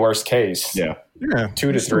 3 worst case. Yeah.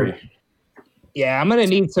 2 to 3. Yeah, I'm gonna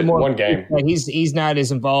need some more. One game. He's not as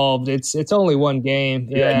involved. It's only one game.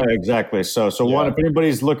 Yeah, exactly. So one, if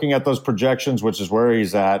anybody's looking at those projections, which is where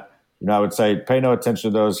he's at, I would say pay no attention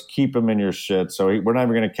to those. Keep him in your shit. So we're not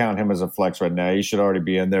even going to count him as a flex right now. He should already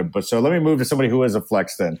be in there. But so let me move to somebody who is a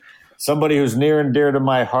flex then. Somebody who's near and dear to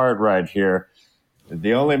my heart right here.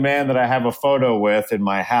 The only man that I have a photo with in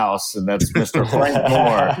my house, and that's Mr. Frank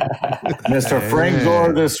Gore. Mr. Frank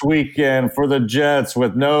Gore this weekend for the Jets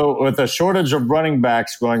with a shortage of running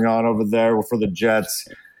backs going on over there for the Jets,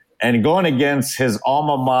 and going against his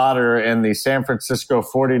alma mater in the San Francisco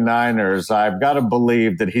 49ers. I've got to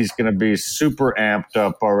believe that he's going to be super amped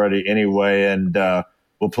up already anyway, and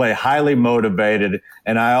will play highly motivated.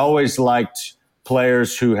 And I always liked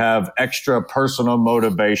players who have extra personal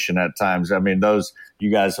motivation at times. I mean,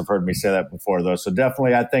 you guys have heard me say that before, though. So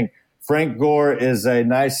definitely, I think Frank Gore is a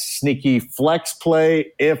nice, sneaky flex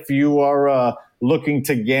play if you are looking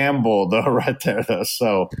to gamble, though, right there, though.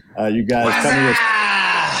 So you guys tell me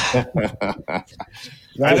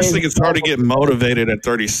I just think it's hard to get motivated at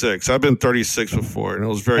 36. I've been 36 before, and it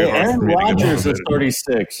was very hard for me Aaron to get Rodgers is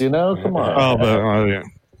 36, come on. Yeah.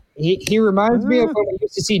 He reminds me of when we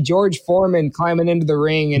used to see George Foreman climbing into the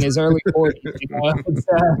ring in his early 40s.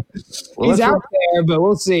 He's out there, but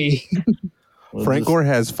we'll see. Frank Gore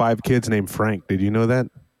has 5 kids named Frank. Did you know that?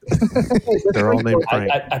 They're all named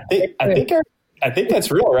Frank. I think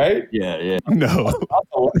that's real, right? Yeah. No.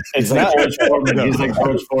 It's not George Foreman. He's like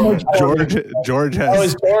George Foreman. George has. Oh,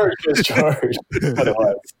 it's George. But it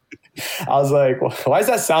was. I was like, well, why does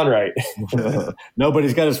that sound right? No, but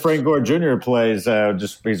he's got his Frank Gore Jr. plays.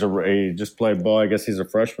 He just played ball. I guess he's a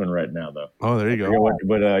freshman right now, though. Oh, there you go.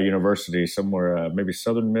 What university? Somewhere, maybe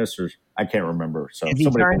Southern Miss, or I can't remember. So is he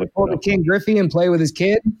trying to pull the King Griffey and play with his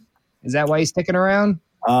kid? Is that why he's sticking around?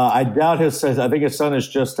 I doubt I think his son is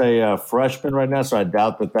just a freshman right now, so I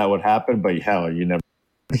doubt that would happen. But hell, you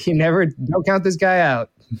never. Don't count this guy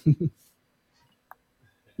out.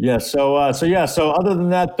 Yeah. So other than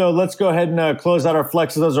that, though, let's go ahead and close out our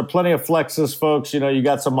flexes. Those are plenty of flexes, folks. You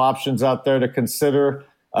got some options out there to consider.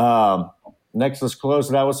 Next, let's close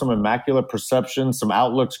it out with some immaculate perception, some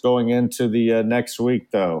outlooks going into the next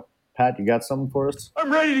week, though. Pat, you got something for us?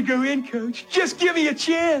 I'm ready to go in, Coach. Just give me a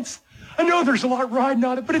chance. I know there's a lot riding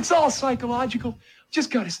on it, but it's all psychological.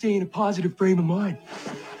 Just got to stay in a positive frame of mind.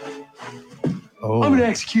 I'm going to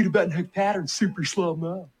execute a button hook pattern super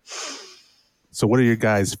slow-mo. So what are your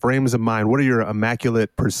guys' frames of mind? What are your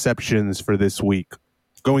immaculate perceptions for this week,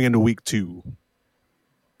 going into week 2?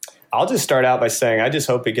 I'll just start out by saying I just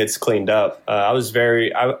hope it gets cleaned up. I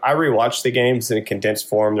rewatched the games in condensed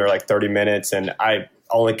form. They're like 30 minutes, and I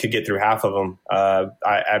only could get through half of them.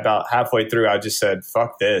 About halfway through, I just said,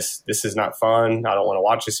 fuck this. This is not fun. I don't want to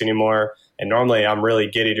watch this anymore. And normally I'm really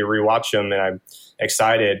giddy to rewatch them, and I'm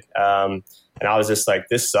excited. And I was just like,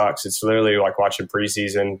 this sucks. It's literally like watching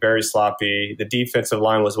preseason, very sloppy. The defensive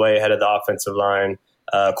line was way ahead of the offensive line.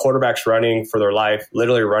 Quarterbacks running for their life,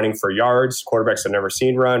 literally running for yards. Quarterbacks I've never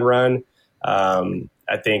seen run.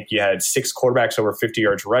 I think you had 6 quarterbacks over 50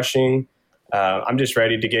 yards rushing. I'm just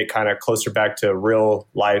ready to get kind of closer back to real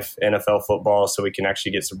life NFL football so we can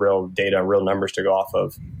actually get some real data, real numbers to go off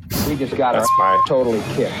of. We just got totally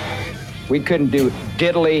kicked. We couldn't do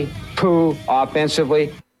diddly poo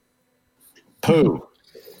offensively. Poo.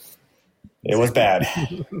 It was bad.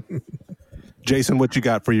 Jason, what you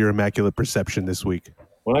got for your immaculate perception this week?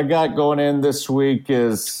 What I got going in this week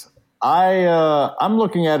is I'm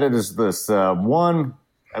looking at it as this. One,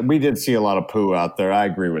 we did see a lot of poo out there. I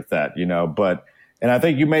agree with that, and I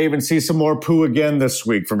think you may even see some more poo again this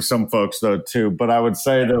week from some folks, though, too. But I would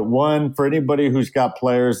say that one, for anybody who's got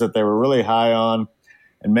players that they were really high on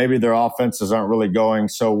and maybe their offenses aren't really going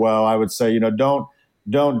so well, I would say,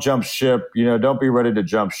 don't jump ship. Don't be ready to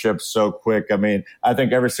jump ship so quick. I mean, I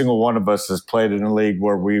think every single one of us has played in a league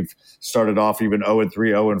where we've started off even 0-3,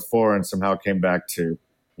 0-4, and somehow came back to,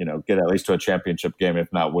 get at least to a championship game,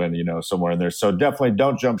 if not win, somewhere in there. So definitely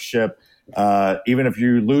don't jump ship. Even if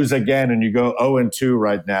you lose again and you go 0-2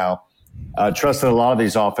 right now, trust that a lot of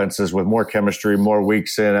these offenses with more chemistry, more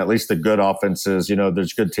weeks in, at least the good offenses,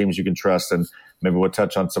 there's good teams you can trust, and maybe we'll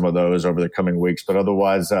touch on some of those over the coming weeks. But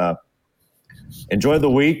otherwise, enjoy the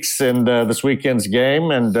weeks and this weekend's game,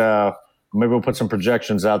 and maybe we'll put some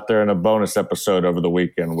projections out there in a bonus episode over the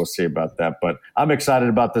weekend. We'll see about that. But I'm excited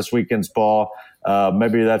about this weekend's ball.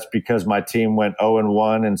 Maybe that's because my team went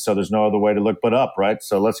 0-1, and so there's no other way to look but up, right?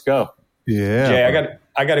 So let's go. Yeah. Jay,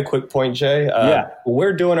 I got a quick point, Jay.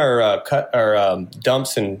 We're doing our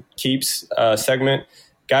dumps and keeps segment,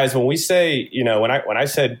 guys. When we say, when I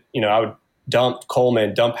said, I would dump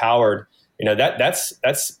Coleman, dump Howard, that's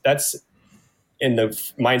in the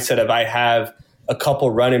mindset of I have a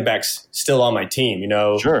couple running backs still on my team.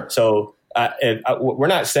 Sure. So we're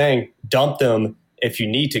not saying dump them if you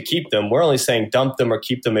need to keep them. We're only saying dump them or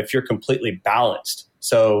keep them if you're completely balanced.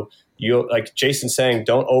 So you, like Jason's saying,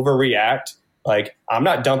 don't overreact. Like, I'm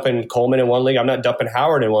not dumping Coleman in one league. I'm not dumping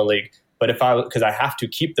Howard in one league. But because I have to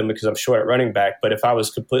keep them because I'm short at running back. But if I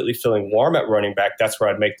was completely feeling warm at running back, that's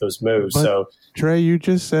where I'd make those moves. But, so Trey, you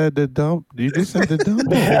just said the dump. You just said the dump.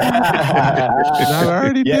 I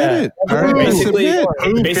already did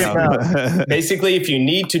it. Basically, if you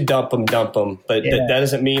need to dump them. But that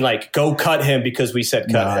doesn't mean like go cut him because we said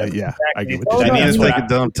cut him. Yeah, I get what you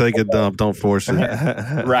mean. Take a dump. Don't force it.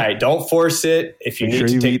 Right. Don't force it. If you need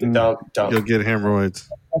to take the dump. You'll get hemorrhoids.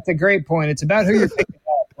 That's a great point. It's about who you're picking up.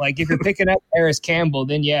 Like, if you're picking up Harris Campbell,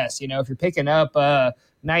 then yes. If you're picking up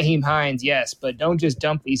Nyheim Hines, yes. But don't just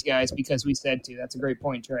dump these guys because we said to. That's a great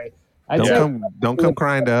point, Trey. Don't come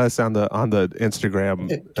crying to us on the Instagram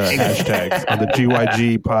hashtags, on the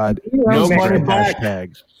GYG pod. No money back.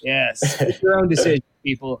 Hashtag. Yes. It's your own decision,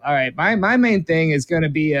 people. All right. My main thing is going to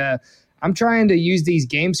be I'm trying to use these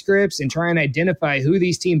game scripts and try and identify who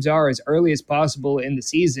these teams are as early as possible in the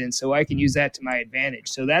season so I can use that to my advantage.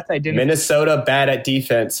 So that's identifying. Minnesota bad at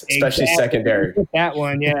defense, especially secondary. That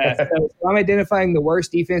one, yeah. So I'm identifying the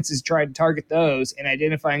worst defenses, trying to target those, and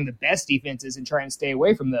identifying the best defenses and trying to stay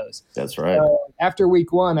away from those. That's right. So after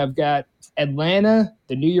week 1, I've got Atlanta,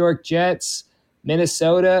 the New York Jets,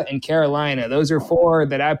 Minnesota, and Carolina. Those are 4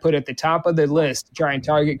 that I put at the top of the list to try and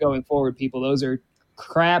target going forward, people. Those are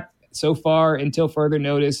crap so far until further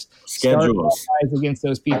notice. Schedules against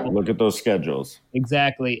those people. Look at those schedules.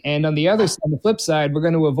 Exactly. And on the flip side, we're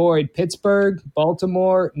going to avoid Pittsburgh,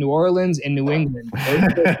 Baltimore, New Orleans, and New England.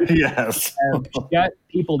 Yes. Shut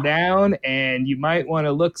people down, and you might want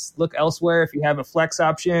to look elsewhere if you have a flex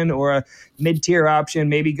option or a mid-tier option.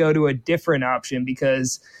 Maybe go to a different option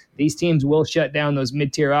because these teams will shut down those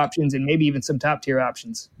mid-tier options and maybe even some top-tier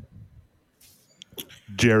options.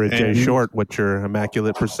 Jared J. Short, what's your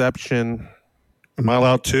immaculate perception? Am I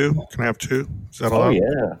allowed 2? Can I have 2? Is that allowed?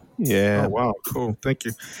 Yeah. Oh, wow. Cool. Thank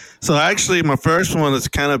you. So actually, my first one is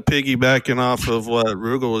kind of piggybacking off of what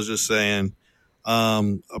Rugal was just saying.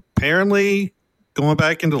 Apparently, going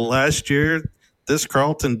back into last year, this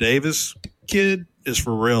Carlton Davis kid is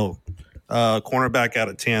for real. Cornerback out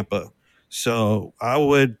of Tampa. So I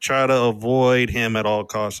would try to avoid him at all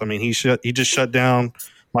costs. I mean, he just shut down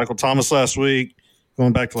Michael Thomas last week.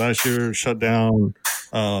 Going back to last year, shut down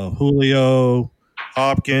Julio,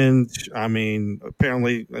 Hopkins. I mean,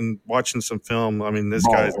 apparently, and watching some film, I mean, this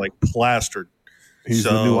guy's like plastered. He's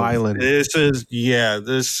the new island. This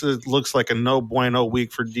looks like a no bueno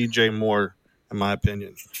week for DJ Moore, in my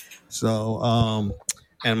opinion. So,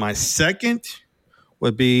 and my second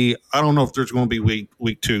would be, I don't know if there's going to be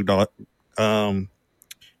week 2. Did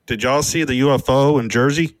y'all see the UFO in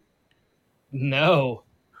Jersey? No.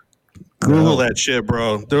 Google that shit,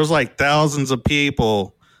 bro. There's like thousands of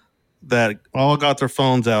people that all got their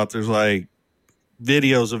phones out. There's like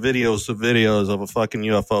videos of a fucking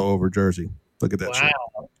UFO over Jersey. Look at that shit.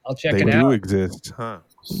 I'll check it out. They do exist, huh?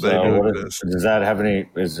 Does that have any?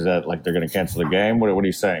 Is that like they're going to cancel the game? What are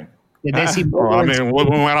you saying? Did they see? I mean,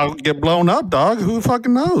 when I get blown up, dog, who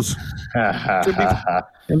fucking knows? Could be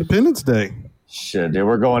Independence Day. Shit, dude,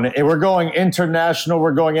 we're going international.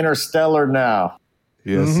 We're going interstellar now.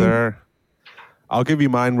 Yes, sir. I'll give you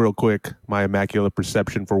mine real quick, my immaculate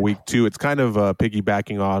perception for week 2. It's kind of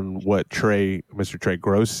piggybacking on what Mr. Trey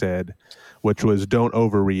Gross said, which was don't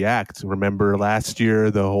overreact. Remember last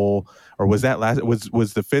year, was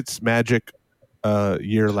the Fitz Magic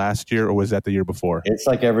year last year, or was that the year before? It's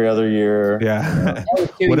like every other year. Yeah.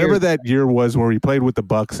 Whatever that year was where he played with the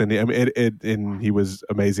Bucks, and and he was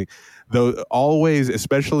amazing. Though always,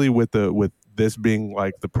 especially with this being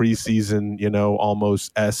like the preseason,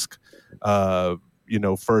 almost esque,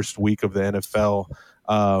 first week of the NFL.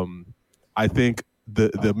 I think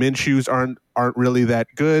the Minshews aren't really that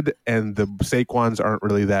good, and the Saquons aren't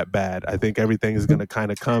really that bad. I think everything is going to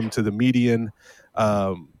kind of come to the median.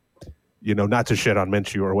 Not to shit on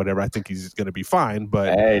Minshew or whatever. I think he's going to be fine,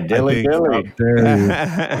 but Dilly.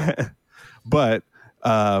 But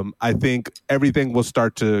I think everything will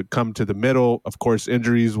start to come to the middle. Of course,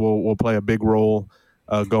 injuries will play a big role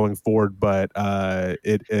going forward, but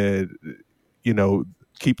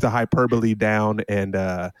keep the hyperbole down and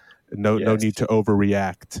no need to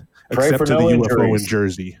overreact. Pray except for to no the injuries. UFO in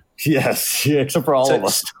Jersey. Yes, except for all of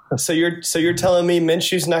us. So you're telling me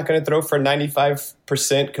Minshew's not going to throw for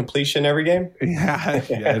 95% completion every game? Yeah,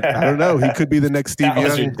 I don't know. He could be the next Steve Young. That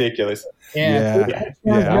was ridiculous. Yeah.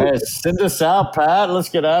 Right, send us out, Pat. Let's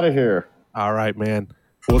get out of here. All right, man.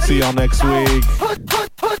 We'll see y'all next week.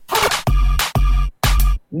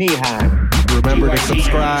 Knee-high. Remember to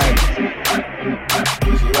subscribe.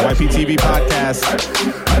 YPTV podcast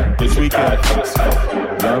this weekend.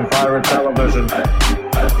 Young Pirate Television.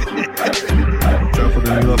 Jumping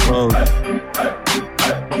the UFOs.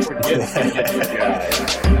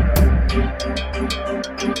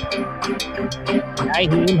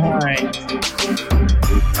 Nyheim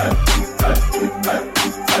Hines.